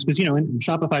customers, because,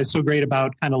 Shopify is so great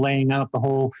about kind of laying out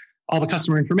all the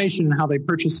customer information and how they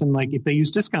purchase and like if they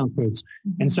use discount codes.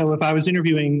 Mm-hmm. And so if I was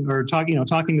interviewing or talking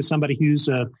to somebody who's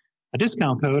a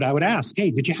discount code, I would ask,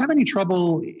 hey, did you have any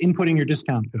trouble inputting your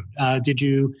discount code? Did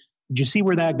you see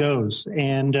where that goes?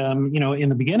 And, in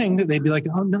the beginning, they'd be like,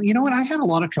 oh, no, you know what? I had a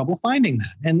lot of trouble finding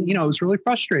that. And, it was really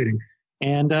frustrating.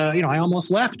 And, I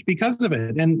almost left because of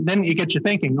it. And then it gets you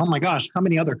thinking, oh my gosh, how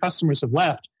many other customers have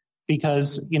left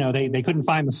because, they couldn't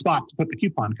find the spot to put the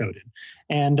coupon code in.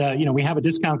 And, we have a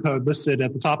discount code listed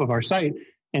at the top of our site.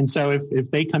 And so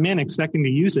if they come in expecting to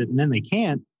use it and then they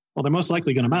can't, well, they're most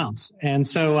likely going to bounce. And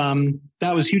so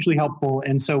that was hugely helpful.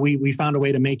 And so we found a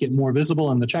way to make it more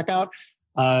visible in the checkout.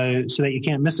 So that you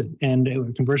can't miss it.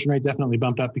 And conversion rate definitely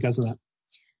bumped up because of that.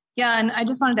 Yeah. And I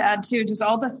just wanted to add too, just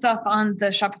all the stuff on the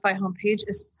Shopify homepage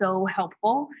is so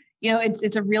helpful.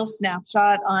 It's a real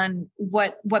snapshot on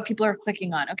what people are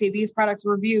clicking on. Okay, these products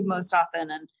were viewed most often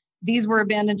and these were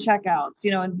abandoned checkouts,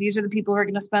 and these are the people who are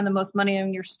going to spend the most money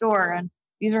in your store. And,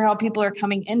 These are how people are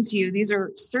coming into you. These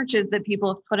are searches that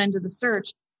people have put into the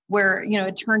search where,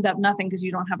 it turned up nothing because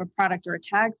you don't have a product or a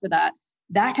tag for that.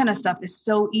 That kind of stuff is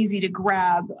so easy to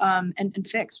grab and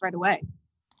fix right away.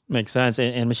 Makes sense.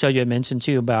 And Michelle, you had mentioned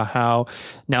too about how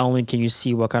not only can you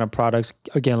see what kind of products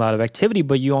are getting a lot of activity,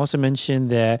 but you also mentioned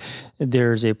that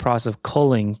there's a process of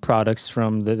culling products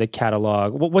from the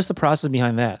catalog. What's the process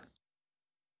behind that?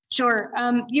 Sure.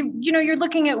 You're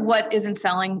looking at what isn't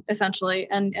selling essentially.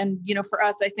 And for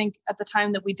us, I think at the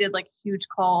time that we did like a huge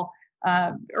call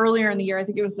earlier in the year, I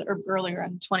think it was earlier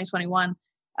in 2021,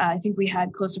 I think we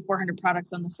had close to 400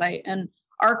 products on the site. And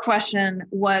our question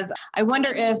was, I wonder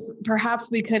if perhaps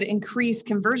we could increase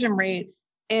conversion rate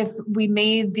if we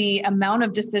made the amount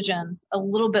of decisions a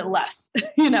little bit less,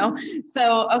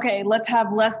 So, okay, let's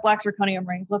have less black zirconium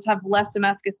rings. Let's have less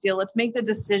Damascus steel. Let's make the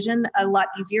decision a lot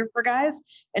easier for guys.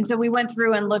 And so we went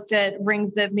through and looked at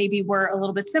rings that maybe were a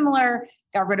little bit similar,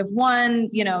 got rid of one,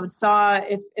 saw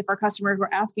if our customers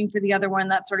were asking for the other one,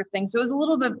 that sort of thing. So it was a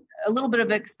little bit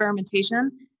of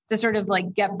experimentation to sort of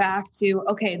like get back to,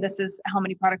 okay, this is how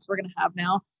many products we're going to have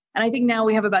now. And I think now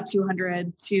we have about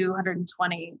 200,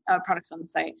 220 products on the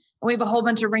site. And we have a whole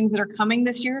bunch of rings that are coming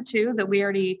this year too, that we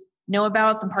already know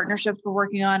about, some partnerships we're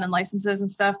working on and licenses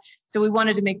and stuff. So we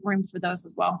wanted to make room for those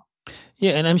as well.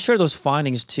 Yeah, and I'm sure those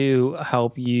findings too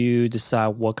help you decide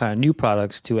what kind of new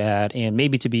products to add and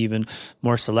maybe to be even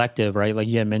more selective, right? Like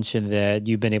you had mentioned that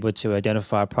you've been able to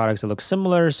identify products that look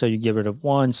similar, so you get rid of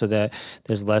one so that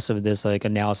there's less of this like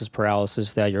analysis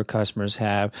paralysis that your customers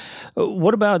have.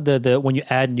 What about the when you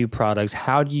add new products,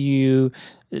 how do you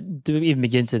even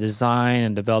begin to design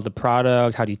and develop the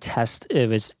product? How do you test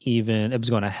if it's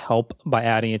going to help by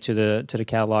adding it to the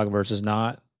catalog versus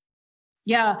not?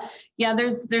 Yeah.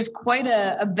 There's quite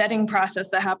a vetting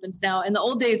process that happens now. In the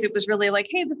old days, it was really like,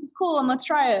 hey, this is cool and let's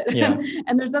try it. Yeah.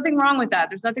 And there's nothing wrong with that.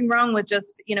 There's nothing wrong with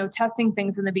just, testing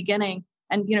things in the beginning.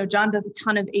 And, John does a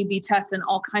ton of A/B tests in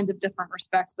all kinds of different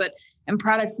respects. But in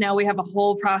products now, we have a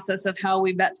whole process of how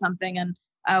we vet something. And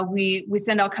we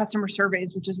send out customer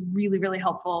surveys, which is really, really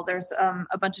helpful. There's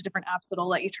a bunch of different apps that'll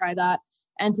let you try that.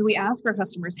 And so we ask our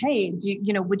customers, hey,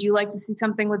 would you like to see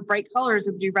something with bright colors?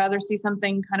 Or would you rather see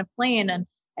something kind of plain and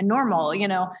normal,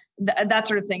 that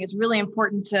sort of thing? It's really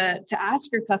important to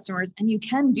ask your customers, and you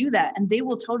can do that. And they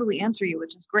will totally answer you,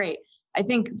 which is great. I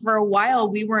think for a while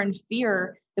we were in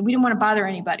fear that we didn't want to bother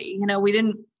anybody. We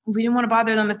didn't want to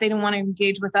bother them if they didn't want to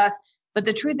engage with us. But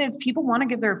the truth is people want to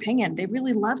give their opinion. They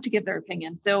really love to give their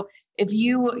opinion. So if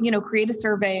you, create a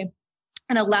survey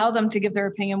and allow them to give their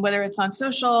opinion, whether it's on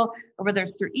social or whether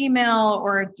it's through email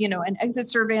or, an exit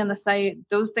survey on the site,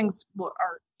 those things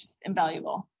are just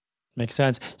invaluable. Makes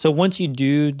sense. So once you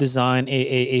do design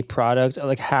a product,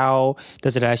 like how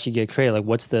does it actually get created? Like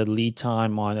what's the lead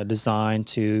time on a design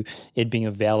to it being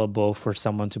available for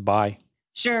someone to buy?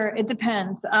 Sure. It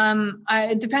depends.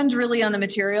 It depends really on the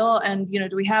material and,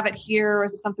 do we have it here or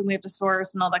is it something we have to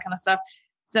source and all that kind of stuff?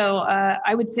 So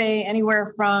I would say anywhere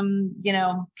from,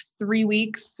 3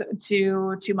 weeks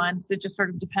to 2 months. It just sort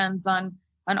of depends on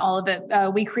all of it.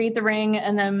 We create the ring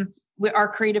and then our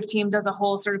creative team does a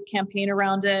whole sort of campaign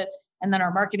around it. And then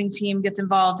our marketing team gets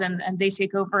involved and they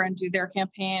take over and do their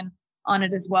campaign on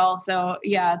it as well. So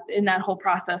yeah, in that whole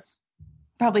process,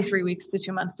 probably 3 weeks to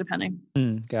 2 months, depending.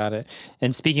 Got it.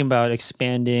 And speaking about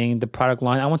expanding the product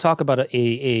line, I want to talk about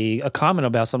a comment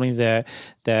about something that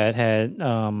had,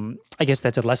 I guess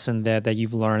that's a lesson that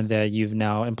you've learned that you've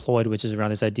now employed, which is around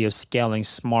this idea of scaling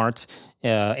smart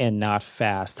and not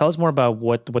fast. Tell us more about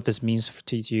what this means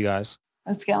to you guys.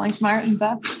 Scaling smart and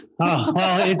fast. Oh,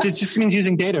 well, it just means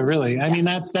using data, really. I mean,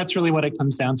 that's really what it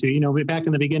comes down to. Back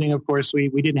in the beginning, of course, we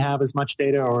didn't have as much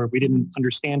data or we didn't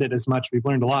understand it as much. We've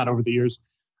learned a lot over the years.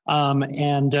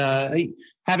 And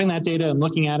having that data and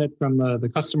looking at it from the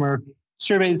customer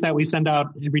surveys that we send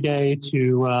out every day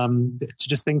to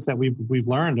just things that we've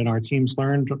learned and our teams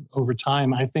learned over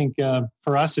time. I think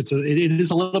for us, it is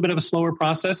a little bit of a slower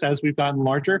process as we've gotten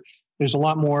larger. There's a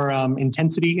lot more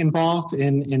intensity involved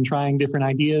in trying different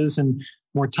ideas and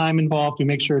more time involved. We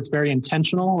make sure it's very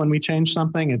intentional when we change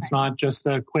something. It's not just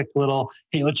a quick little,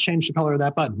 hey, let's change the color of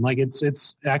that button. Like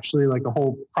it's actually like a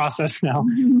whole process now.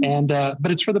 And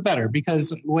but it's for the better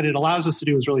because what it allows us to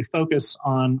do is really focus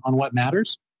on what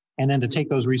matters and then to take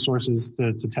those resources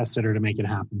to test it or to make it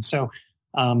happen. So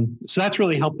that's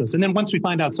really helped us. And then once we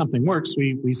find out something works,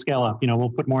 we scale up. We'll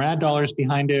put more ad dollars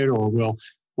behind it, or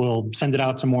we'll send it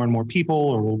out to more and more people,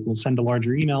 or we'll send a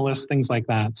larger email list, things like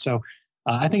that. So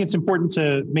I think it's important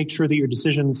to make sure that your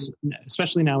decisions,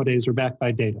 especially nowadays, are backed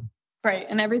by data. Right.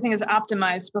 And everything is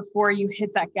optimized before you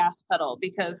hit that gas pedal,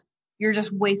 because you're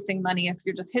just wasting money if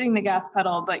you're just hitting the gas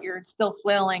pedal, but you're still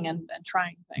flailing and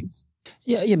trying things.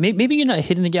 Yeah. Maybe you're not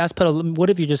hitting the gas pedal. What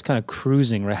if you're just kind of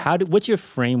cruising, right? What's your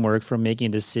framework for making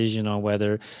a decision on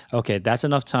whether, okay, that's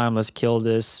enough time, let's kill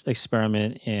this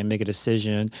experiment and make a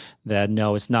decision that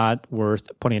no, it's not worth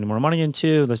putting any more money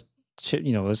into. Let's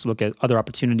look at other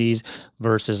opportunities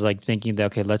versus like thinking that,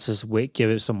 okay, let's just wait, give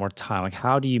it some more time. Like,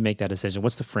 how do you make that decision?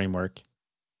 What's the framework?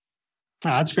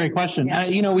 That's a great question.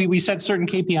 Yeah. We set certain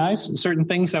KPIs, certain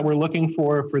things that we're looking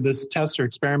for this test or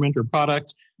experiment or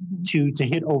product to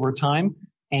hit over time.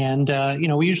 And,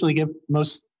 we usually give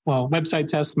website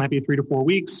tests might be 3 to 4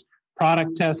 weeks.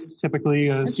 Product tests, typically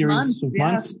a series of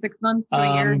months. 6 months to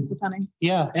a year, depending.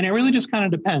 Yeah. And it really just kind of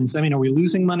depends. I mean, are we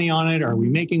losing money on it? Are we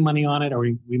making money on it? Are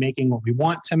we making what we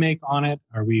want to make on it?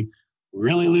 Are we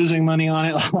really losing money on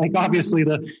it? Like, obviously,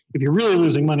 if you're really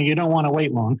losing money, you don't want to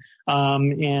wait long.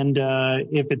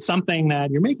 If it's something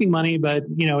that you're making money, but,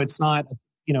 it's not,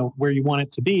 where you want it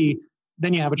to be,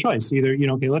 then you have a choice. Either,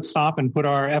 okay, let's stop and put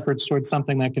our efforts towards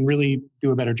something that can really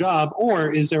do a better job. Or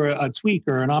is there a tweak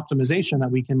or an optimization that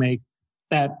we can make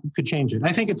that could change it?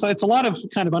 I think it's a lot of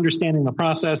kind of understanding the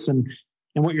process and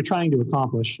what you're trying to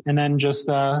accomplish, and then just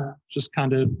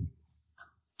kind of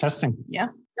testing. Yeah.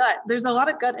 There's a lot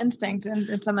of gut instinct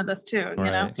in some of this too,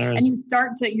 right. And you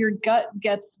start to, your gut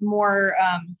gets more,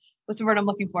 what's the word I'm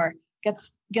looking for?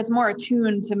 Gets more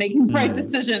attuned to making the right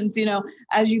decisions,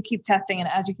 as you keep testing and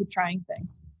as you keep trying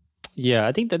things. Yeah,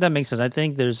 I think that makes sense. I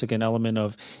think there's like an element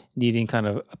of needing kind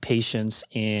of patience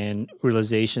and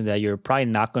realization that you're probably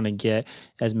not going to get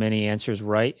as many answers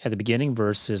right at the beginning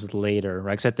versus later,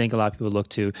 right? Because I think a lot of people look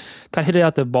to kind of hit it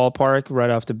out the ballpark right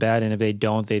off the bat. And if they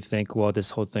don't, they think, well, this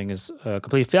whole thing is a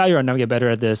complete failure. I'll never get better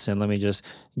at this. And let me just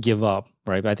give up,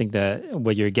 right? But I think that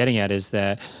what you're getting at is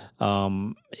that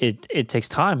it takes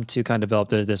time to kind of develop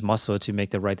this muscle to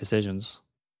make the right decisions.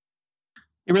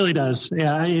 It really does.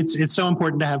 Yeah, it's so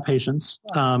important to have patience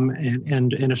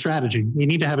and a strategy. You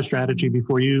need to have a strategy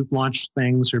before you launch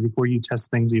things or before you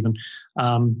test things, even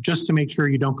just to make sure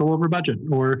you don't go over budget.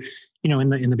 Or,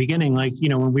 in the beginning, like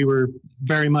when we were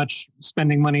very much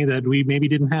spending money that we maybe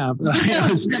didn't have,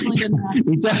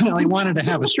 we definitely wanted to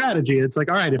have a strategy. It's like,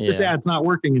 all right, if this ad's not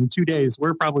working in 2 days,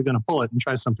 we're probably going to pull it and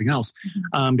try something else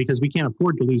because we can't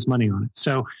afford to lose money on it.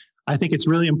 So I think it's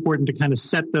really important to kind of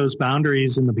set those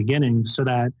boundaries in the beginning so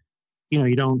that,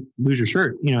 you don't lose your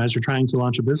shirt, as you're trying to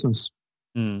launch a business.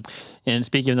 And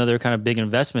speaking of another kind of big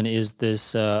investment is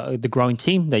this, the growing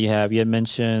team that you have. You had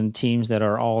mentioned teams that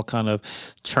are all kind of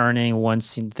churning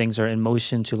once things are in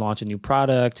motion to launch a new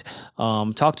product.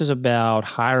 Talk to us about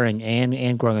hiring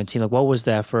and growing a team. Like, what was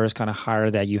that first kind of hire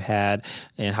that you had,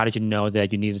 and how did you know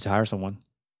that you needed to hire someone?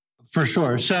 For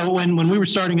sure. So when we were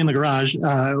starting in the garage,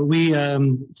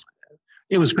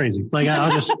 it was crazy. Like,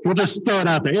 we'll just throw it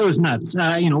out there. It was nuts.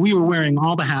 We were wearing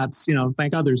all the hats,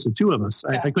 thank God there's the two of us.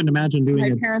 I couldn't imagine doing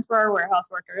it. My parents were our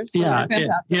warehouse workers. So yeah.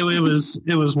 It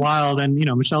was wild. And,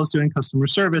 Michelle's doing customer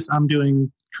service. I'm doing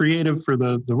creative for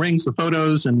the rings, the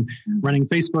photos, and running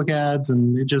Facebook ads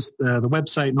and the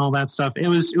website and all that stuff. It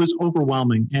was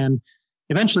overwhelming. And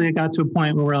eventually it got to a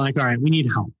point where we're like, all right, we need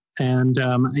help. And,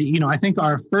 I think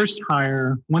our first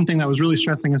hire, one thing that was really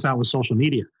stressing us out was social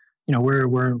media.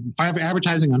 We're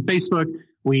advertising on Facebook,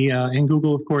 and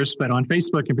Google, of course, but on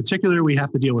Facebook in particular, we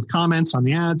have to deal with comments on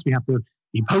the ads. We have to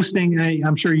be posting.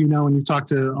 I'm sure and you've talked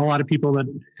to a lot of people that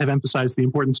have emphasized the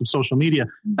importance of social media.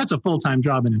 That's a full-time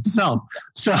job in itself.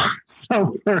 So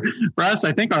for us,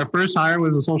 I think our first hire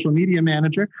was a social media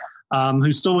manager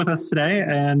who's still with us today,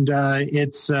 and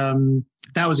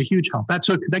that was a huge help.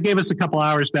 That gave us a couple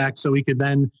hours back, so we could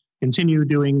then continue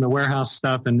doing the warehouse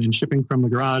stuff and shipping from the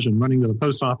garage and running to the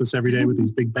post office every day with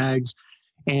these big bags.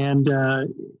 And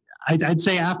I'd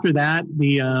say after that,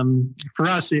 for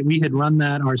us, we had run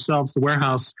that ourselves, the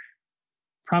warehouse,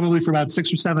 probably for about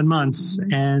 6 or 7 months,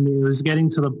 and it was getting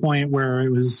to the point where it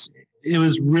was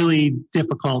really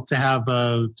difficult to have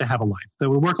a life. The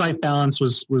work-life balance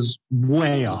was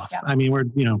way off. Yeah. I mean, we're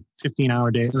 15-hour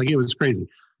days, like it was crazy.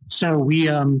 So we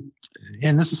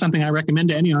and this is something I recommend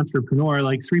to any entrepreneur,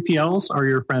 like 3PLs are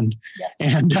your friend. Yes.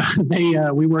 And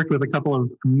we worked with a couple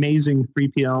of amazing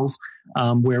 3PLs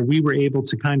where we were able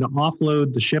to kind of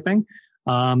offload the shipping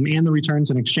and the returns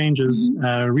and exchanges,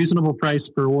 reasonable price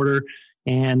per order.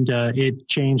 And it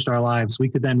changed our lives. We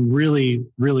could then really,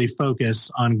 really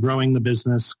focus on growing the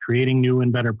business, creating new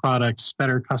and better products,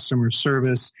 better customer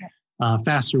service,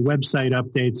 faster website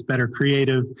updates, better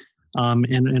creative.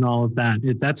 And all of that.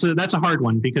 That's a hard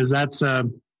one because that's a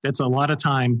lot of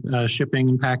time shipping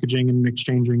and packaging and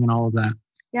exchanging and all of that.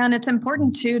 Yeah, and it's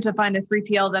important too to find a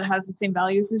 3PL that has the same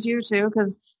values as you too,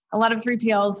 because a lot of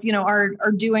 3PLs,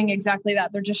 are doing exactly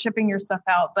that. They're just shipping your stuff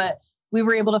out. But we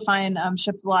were able to find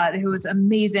Ships a Lot, who was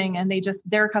amazing. And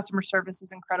their customer service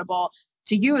is incredible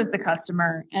to you as the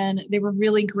customer. And they were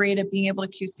really great at being able to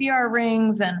QC our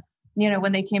rings and,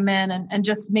 when they came in and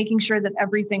just making sure that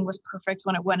everything was perfect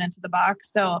when it went into the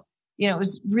box. So, it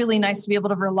was really nice to be able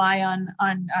to rely on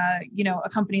a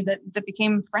company that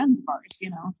became friends of ours,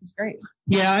 it was great.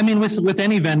 Yeah. I mean, with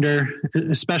any vendor,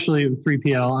 especially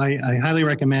 3PL, I highly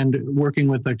recommend working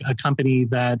with a company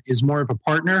that is more of a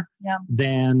partner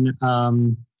than,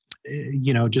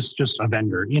 just a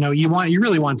vendor. You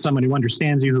really want someone who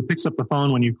understands you, who picks up the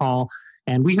phone when you call.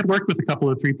 And we had worked with a couple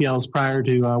of 3PLs prior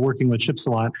to working with Ships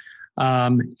a Lot.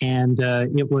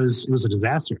 It was a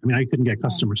disaster. I mean, I couldn't get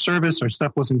customer service. Our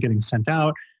stuff wasn't getting sent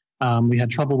out. We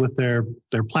had trouble with their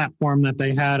platform that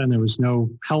they had, and there was no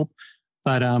help.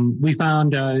 But we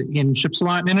found in Ships a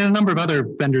Lot and in a number of other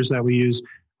vendors that we use,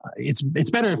 it's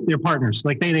better if they're partners.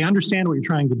 Like they understand what you're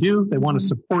trying to do. They want to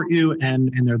support you, and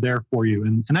they're there for you.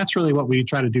 And that's really what we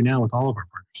try to do now with all of our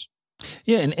partners.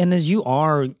 Yeah, and as you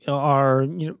are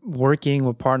working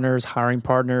with partners, hiring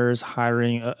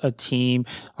a team,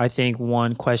 I think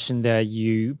one question that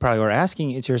you probably are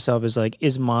asking to yourself is like,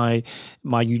 is my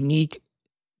unique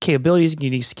capabilities,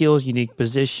 unique skills, unique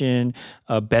position,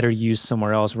 better used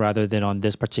somewhere else rather than on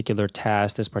this particular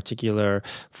task, this particular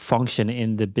function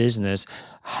in the business?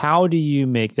 How do you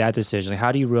make that decision?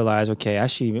 How do you realize, okay,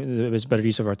 actually, it's better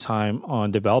use of our time on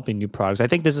developing new products? I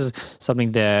think this is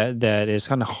something that is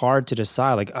kind of hard to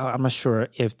decide. Like, I'm not sure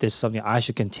if this is something I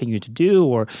should continue to do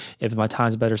or if my time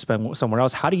is better spent somewhere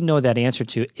else. How do you know that answer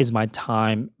to, is my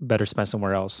time better spent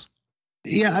somewhere else?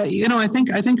 Yeah, I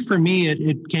think for me,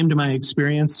 it came to my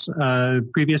experience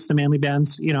previous to Manly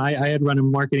Bands. I had run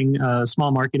a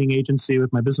small marketing agency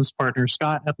with my business partner,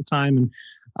 Scott, at the time.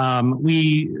 And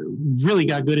we really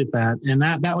got good at that. And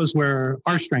that was where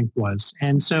our strength was.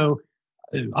 And so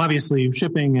obviously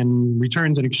shipping and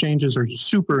returns and exchanges are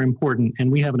super important.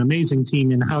 And we have an amazing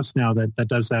team in-house now that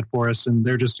does that for us. And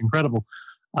they're just incredible.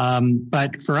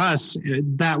 But for us,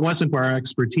 that wasn't where our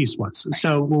expertise was.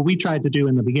 So what we tried to do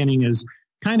in the beginning is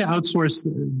kind of outsource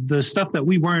the stuff that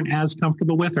we weren't as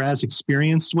comfortable with or as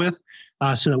experienced with,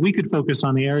 so that we could focus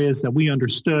on the areas that we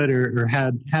understood or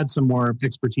had some more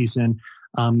expertise in,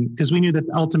 because we knew that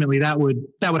ultimately that would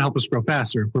help us grow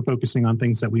faster if we're focusing on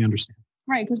things that we understand.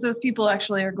 Right, because those people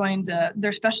actually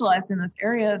they're specialized in those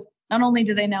areas. Not only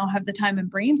do they now have the time and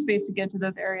brain space to get to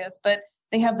those areas, but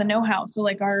they have the know-how. So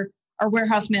like our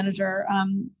warehouse manager,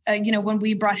 when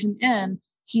we brought him in,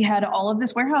 he had all of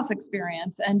this warehouse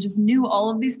experience and just knew all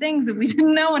of these things that we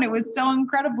didn't know. And it was so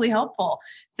incredibly helpful.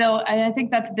 So I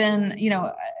think that's been,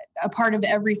 a part of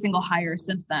every single hire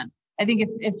since then. I think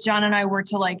if John and I were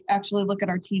to actually look at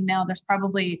our team now, there's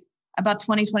probably about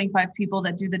 20, 25 people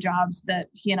that do the jobs that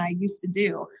he and I used to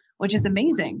do, which is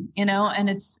amazing, and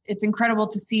it's incredible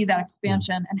to see that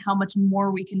expansion and how much more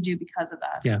we can do because of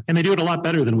that. Yeah. And they do it a lot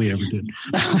better than we ever did.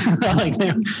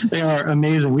 They are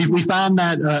amazing. We found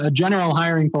that a general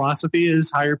hiring philosophy is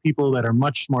hire people that are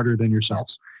much smarter than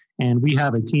yourselves. And we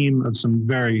have a team of some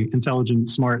very intelligent,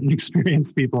 smart, and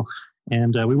experienced people.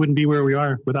 And we wouldn't be where we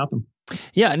are without them.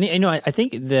 Yeah, and I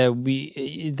think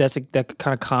that that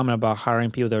kind of comment about hiring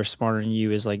people that are smarter than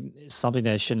you is like something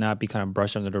that should not be kind of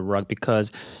brushed under the rug,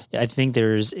 because I think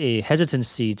there's a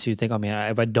hesitancy to think, oh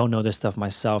man, if I don't know this stuff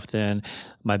myself, then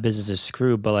my business is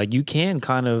screwed. But like you can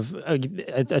kind of,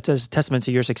 it's a testament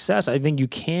to your success. I think you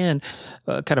can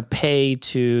kind of pay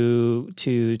to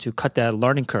cut that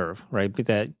learning curve, right?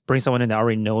 That bring someone in that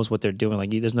already knows what they're doing. Like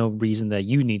there's no reason that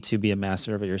you need to be a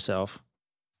master of it yourself.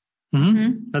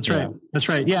 Mm-hmm. That's right. Yeah. That's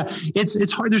right. Yeah.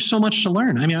 It's hard. There's so much to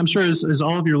learn. I mean, I'm sure as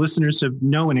all of your listeners have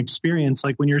know and experience,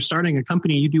 like when you're starting a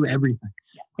company, you do everything.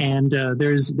 Yes. And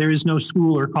there is no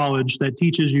school or college that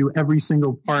teaches you every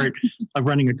single part of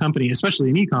running a company, especially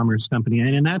an e-commerce company.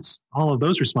 And that's all of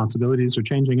those responsibilities are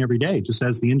changing every day, just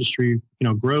as the industry,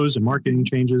 grows and marketing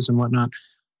changes and whatnot.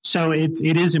 So it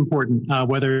is important,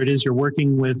 whether it is you're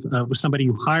working with somebody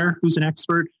you hire who's an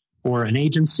expert, or an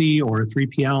agency, or a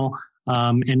 3PL.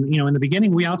 In the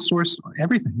beginning, we outsourced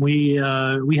everything. We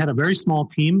had a very small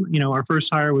team. Our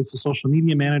first hire was the social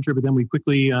media manager, but then we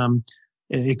quickly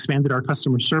expanded our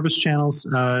customer service channels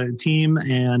team,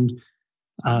 and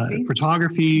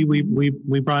photography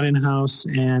we brought in-house,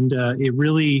 and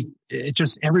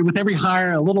with every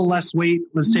hire, a little less weight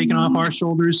was taken off our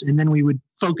shoulders, and then we would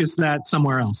focus that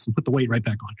somewhere else and put the weight right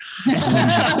back on.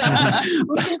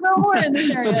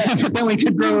 But then we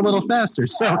could grow a little faster.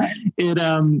 So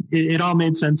it all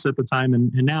made sense at the time,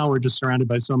 and now we're just surrounded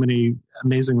by so many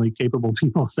amazingly capable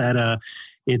people that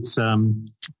it's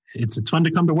it's fun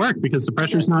to come to work because the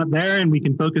pressure's not there and we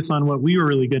can focus on what we were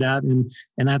really good at. And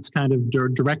that's kind of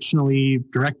directionally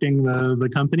directing the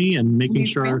company and making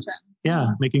sure,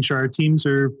 making sure our teams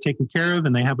are taken care of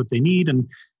and they have what they need and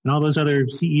all those other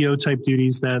CEO type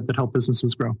duties that help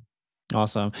businesses grow.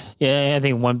 Awesome. Yeah, I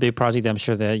think one big project that I'm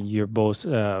sure that you're both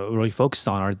really focused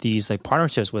on are these like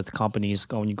partnerships with companies.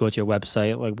 When you go to your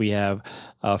website, like we have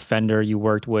Fender you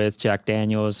worked with, Jack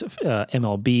Daniels,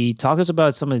 MLB. Talk to us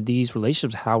about some of these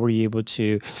relationships. How were you able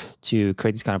to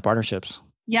create these kind of partnerships?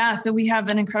 Yeah, so we have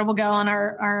an incredible gal on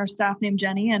our staff named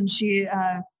Jenny, and she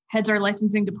heads our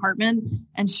licensing department,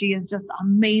 and she is just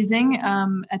amazing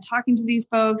at talking to these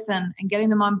folks and getting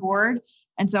them on board.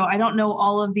 And so I don't know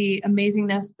all of the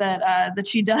amazingness that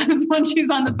she does when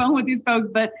she's on the phone with these folks,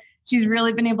 but she's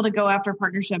really been able to go after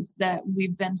partnerships that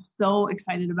we've been so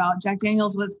excited about. Jack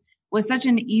Daniels was such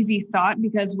an easy thought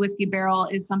because Whiskey Barrel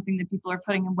is something that people are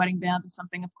putting in wedding bands. It's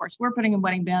something, of course, we're putting in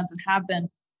wedding bands and have been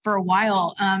for a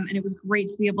while. And it was great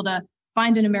to be able to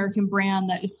find an American brand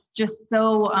that is just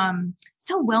so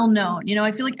well known. You know,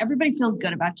 I feel like everybody feels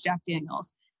good about Jack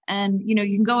Daniels. And, you know,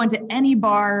 you can go into any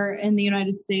bar in the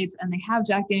United States and they have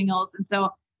Jack Daniels. And so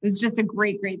it was just a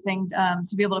great thing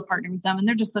to be able to partner with them. And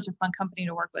they're just such a fun company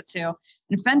to work with too.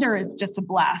 And Fender is just a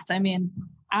blast. I mean,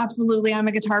 absolutely. I'm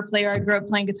a guitar player. I grew up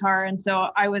playing guitar. And so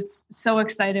I was so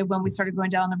excited when we started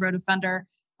going down the road of Fender.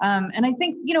 And I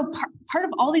think, you know, part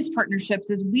of all these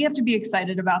partnerships is we have to be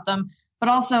excited about them, but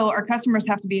also our customers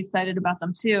have to be excited about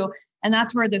them too. And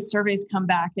that's where the surveys come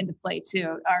back into play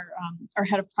too. Our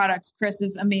head of products, Chris,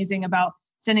 is amazing about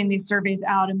sending these surveys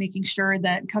out and making sure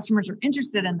that customers are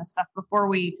interested in this stuff before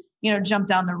we, you know, jump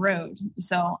down the road.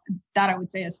 So that I would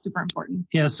say is super important.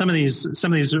 Yeah, some of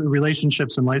these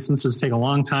relationships and licenses take a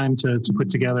long time to put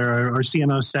together. Our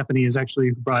CMO Stephanie has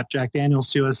actually brought Jack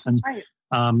Daniels to us, and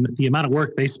the amount of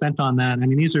work they spent on that. I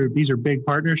mean, these are big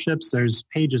partnerships. There's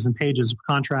pages and pages of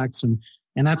contracts, and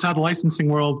that's how the licensing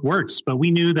world works. But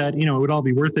we knew that, you know, it would all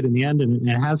be worth it in the end. And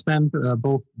it has been.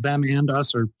 Both them and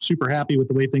us are super happy with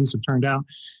the way things have turned out.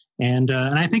 And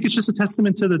I think it's just a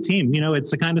testament to the team. You know,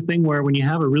 it's the kind of thing where when you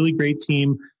have a really great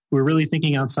team who are really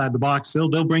thinking outside the box,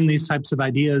 they'll bring these types of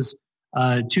ideas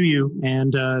to you,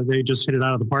 and they just hit it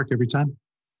out of the park every time.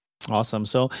 Awesome.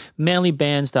 So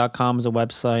manlybands.com is a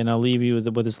website. And I'll leave you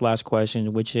with this last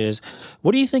question, which is,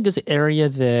 what do you think is the area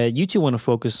that you two want to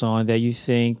focus on that you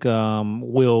think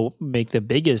will make the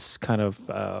biggest kind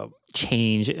of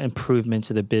change, improvement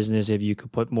to the business if you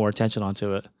could put more attention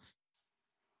onto it?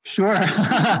 Sure.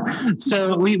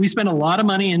 So we spend a lot of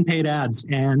money in paid ads.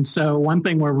 And so one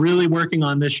thing we're really working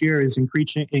on this year is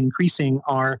increasing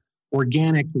our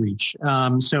organic reach.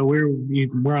 So we're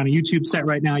on a YouTube set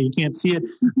right now. You can't see it,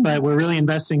 but we're really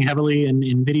investing heavily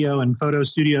in video and photo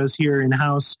studios here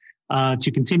in-house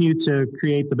to continue to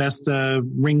create the best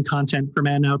ring content for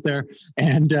men out there.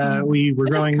 And we're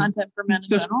growing content for men in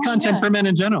just general. Content for men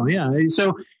in general. Yeah.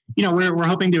 So, you know, we're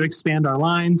hoping to expand our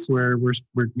lines. We're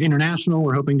international.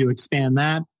 We're hoping to expand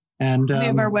that. And we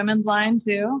have our women's line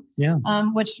too, yeah,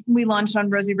 which we launched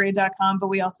on rosiebraid.com, but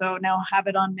we also now have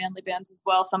it on Manly Bands as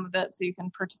well, some of it, so you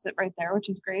can purchase it right there, which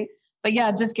is great. But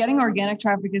yeah, just getting organic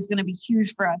traffic is going to be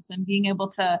huge for us, and being able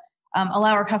to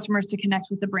allow our customers to connect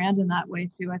with the brand in that way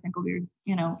too, I think will be,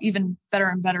 you know, even better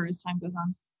and better as time goes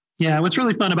on. Yeah, what's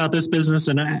really fun about this business,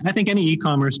 and I think any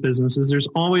e-commerce business, is there's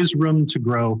always room to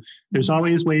grow. There's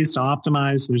always ways to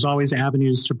optimize. There's always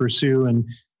avenues to pursue, and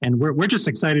we're just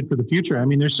excited for the future. I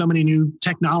mean, there's so many new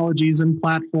technologies and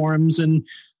platforms and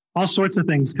all sorts of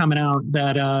things coming out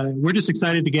that we're just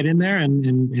excited to get in there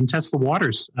and test the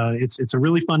waters. It's a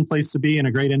really fun place to be and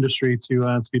a great industry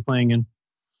to be playing in.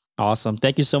 Awesome.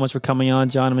 Thank you so much for coming on,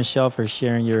 John and Michelle, for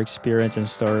sharing your experience and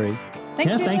story.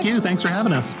 Thank you. Thanks for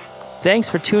having us. Thanks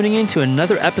for tuning in to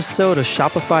another episode of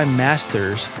Shopify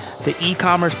Masters, the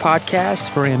e-commerce podcast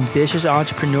for ambitious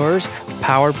entrepreneurs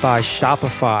powered by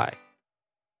Shopify.